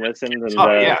watched and listened and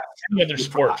any other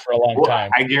sport for a long time.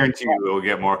 I guarantee you we'll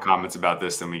get more comments about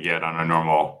this than we get on a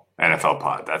normal NFL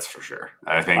pod. That's for sure.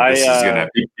 I think this is gonna.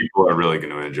 People are really going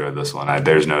to enjoy this one.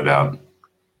 There's no doubt.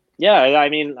 Yeah, I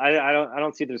mean, I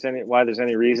don't see there's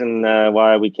any reason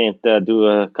why we can't do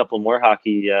a couple more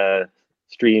hockey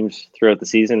streams throughout the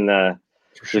season.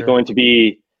 There's going to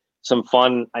be some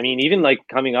fun. I mean, even like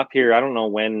coming up here, I don't know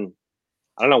when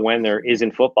there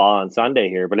isn't football on Sunday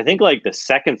here, but I think like the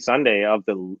second Sunday of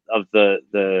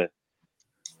the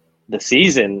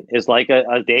season is like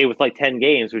a day with like 10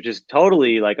 games, which is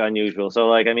totally like unusual. So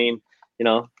like, I mean, you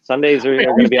know, Sundays are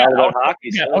going to be all about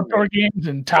hockey. Yeah, outdoor games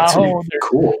in Tahoe.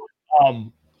 Cool.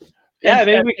 Yeah,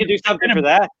 maybe we could do something for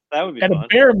that. That would be fun. At a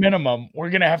bare minimum, we're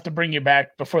going to have to bring you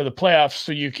back before the playoffs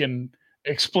so you can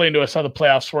explain to us how the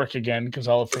playoffs work again, because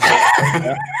I'll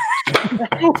forget.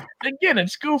 Again,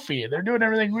 it's goofy. They're doing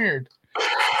everything weird.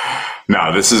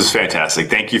 No, this is fantastic.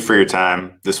 Thank you for your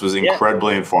time. This was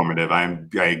incredibly informative. I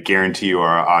guarantee you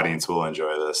our audience will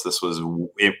enjoy this.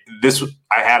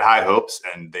 I had high hopes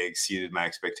and they exceeded my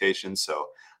expectations. So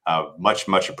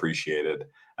much appreciated.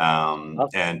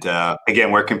 And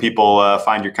again, where can people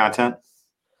find your content?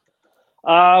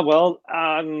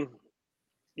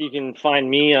 You can find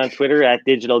me on Twitter at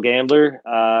Digital Gambler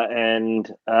and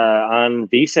on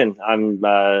VSiN.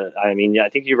 I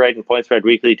think you write in Point Spread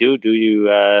Weekly too. Do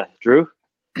you, Drew?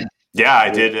 Yeah, I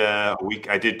did a week.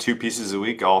 I did 2 pieces a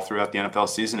week all throughout the NFL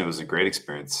season. It was a great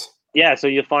experience. Yeah, so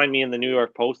you'll find me in the New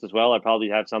York Post as well. I probably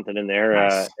have something in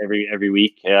there every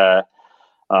week.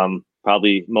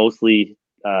 Probably mostly,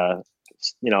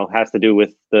 has to do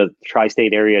with the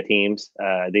tri-state area teams.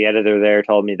 The editor there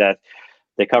told me that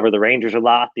they cover the Rangers a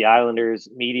lot, the Islanders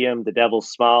medium, the Devils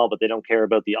small, but they don't care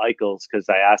about the Eichels because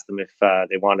I asked them if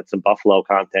they wanted some Buffalo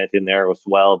content in there as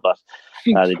well, but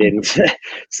they didn't.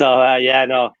 So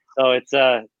it's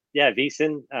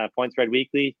VSiN, Point Spread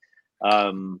Weekly.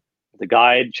 The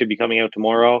guide should be coming out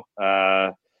tomorrow.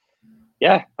 I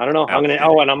don't know.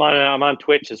 And I'm on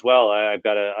Twitch as well. I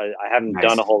haven't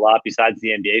done a whole lot besides the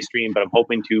NBA stream, but I'm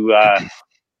hoping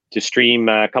to stream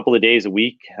a couple of days a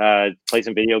week, play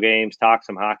some video games, talk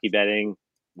some hockey betting,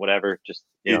 whatever. Just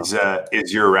is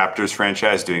your Raptors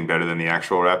franchise doing better than the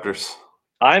actual Raptors?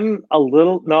 I'm a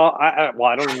little I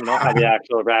don't even know how the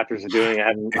actual Raptors are doing.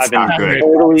 It's not good.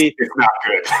 No,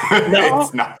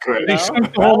 it's not good. They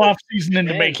spent the whole off season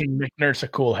into making McNurse a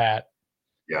cool hat.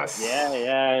 Yes.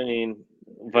 Yeah. I mean,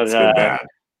 but it's been bad.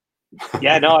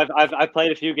 I've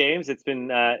played a few games. It's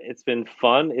been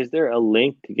fun. Is there a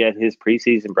link to get his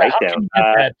preseason breakdown?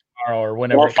 Tomorrow or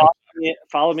whenever. Well,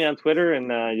 follow me on Twitter, and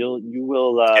you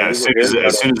will. As soon as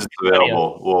it's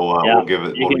available, we'll give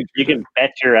it. You can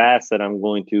bet your ass that I'm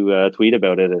going to tweet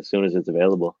about it as soon as it's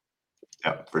available.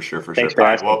 Yeah, for sure. Thanks for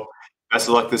asking. Well, best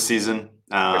of luck this season.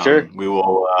 For sure. We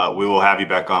will have you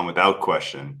back on without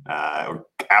question. We're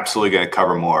absolutely going to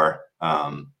cover more.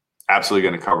 Absolutely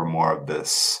going to cover more of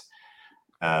this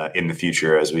in the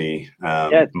future as we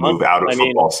move out of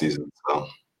football season. So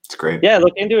it's great. Yeah,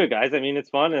 look into it, guys. I mean, it's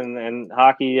fun and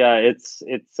hockey. It's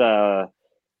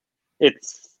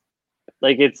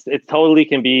totally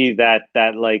can be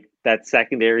that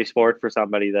secondary sport for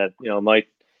somebody that might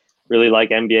really like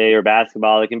NBA or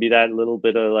basketball. It can be that little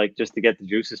bit of just to get the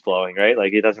juices flowing, right?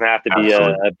 Like it doesn't have to be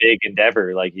a big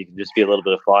endeavor. Like you can just be a little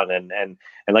bit of fun and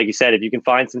like you said, if you can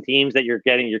find some teams that you're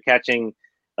catching.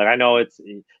 Like I know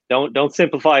don't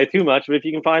simplify it too much, but if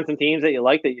you can find some teams that you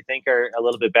like that you think are a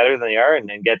little bit better than they are, and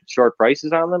get short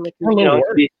prices on them, it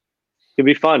could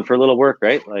be fun for a little work,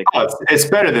 right? Like it's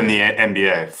better than the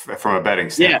NBA from a betting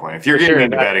standpoint. If you're getting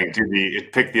into betting,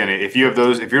 pick the NBA. If you have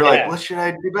those, if you're like, what should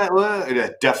I do?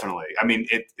 Definitely. I mean,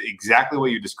 exactly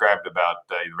what you described about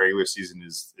the regular season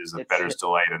is a better's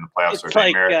delight, and the playoffs are a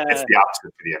nightmare. It's the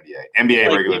opposite for the NBA.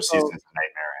 NBA regular season is a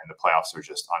nightmare, and the playoffs are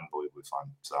just unbelievably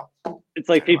fun. So it's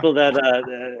like people that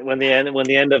when the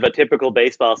end of a typical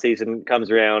baseball season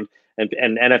comes around.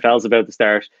 And NFL's about to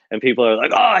start, and people are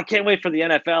like, "Oh, I can't wait for the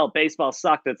NFL. Baseball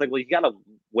sucked." It's like, well, you got a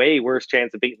way worse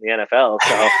chance of beating the NFL.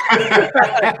 So,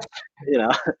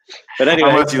 But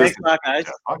anyway, thanks a lot, guys.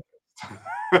 All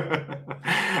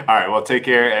right. Well, take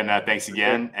care, and thanks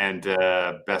again, and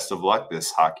best of luck this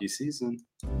hockey season.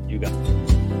 You got it.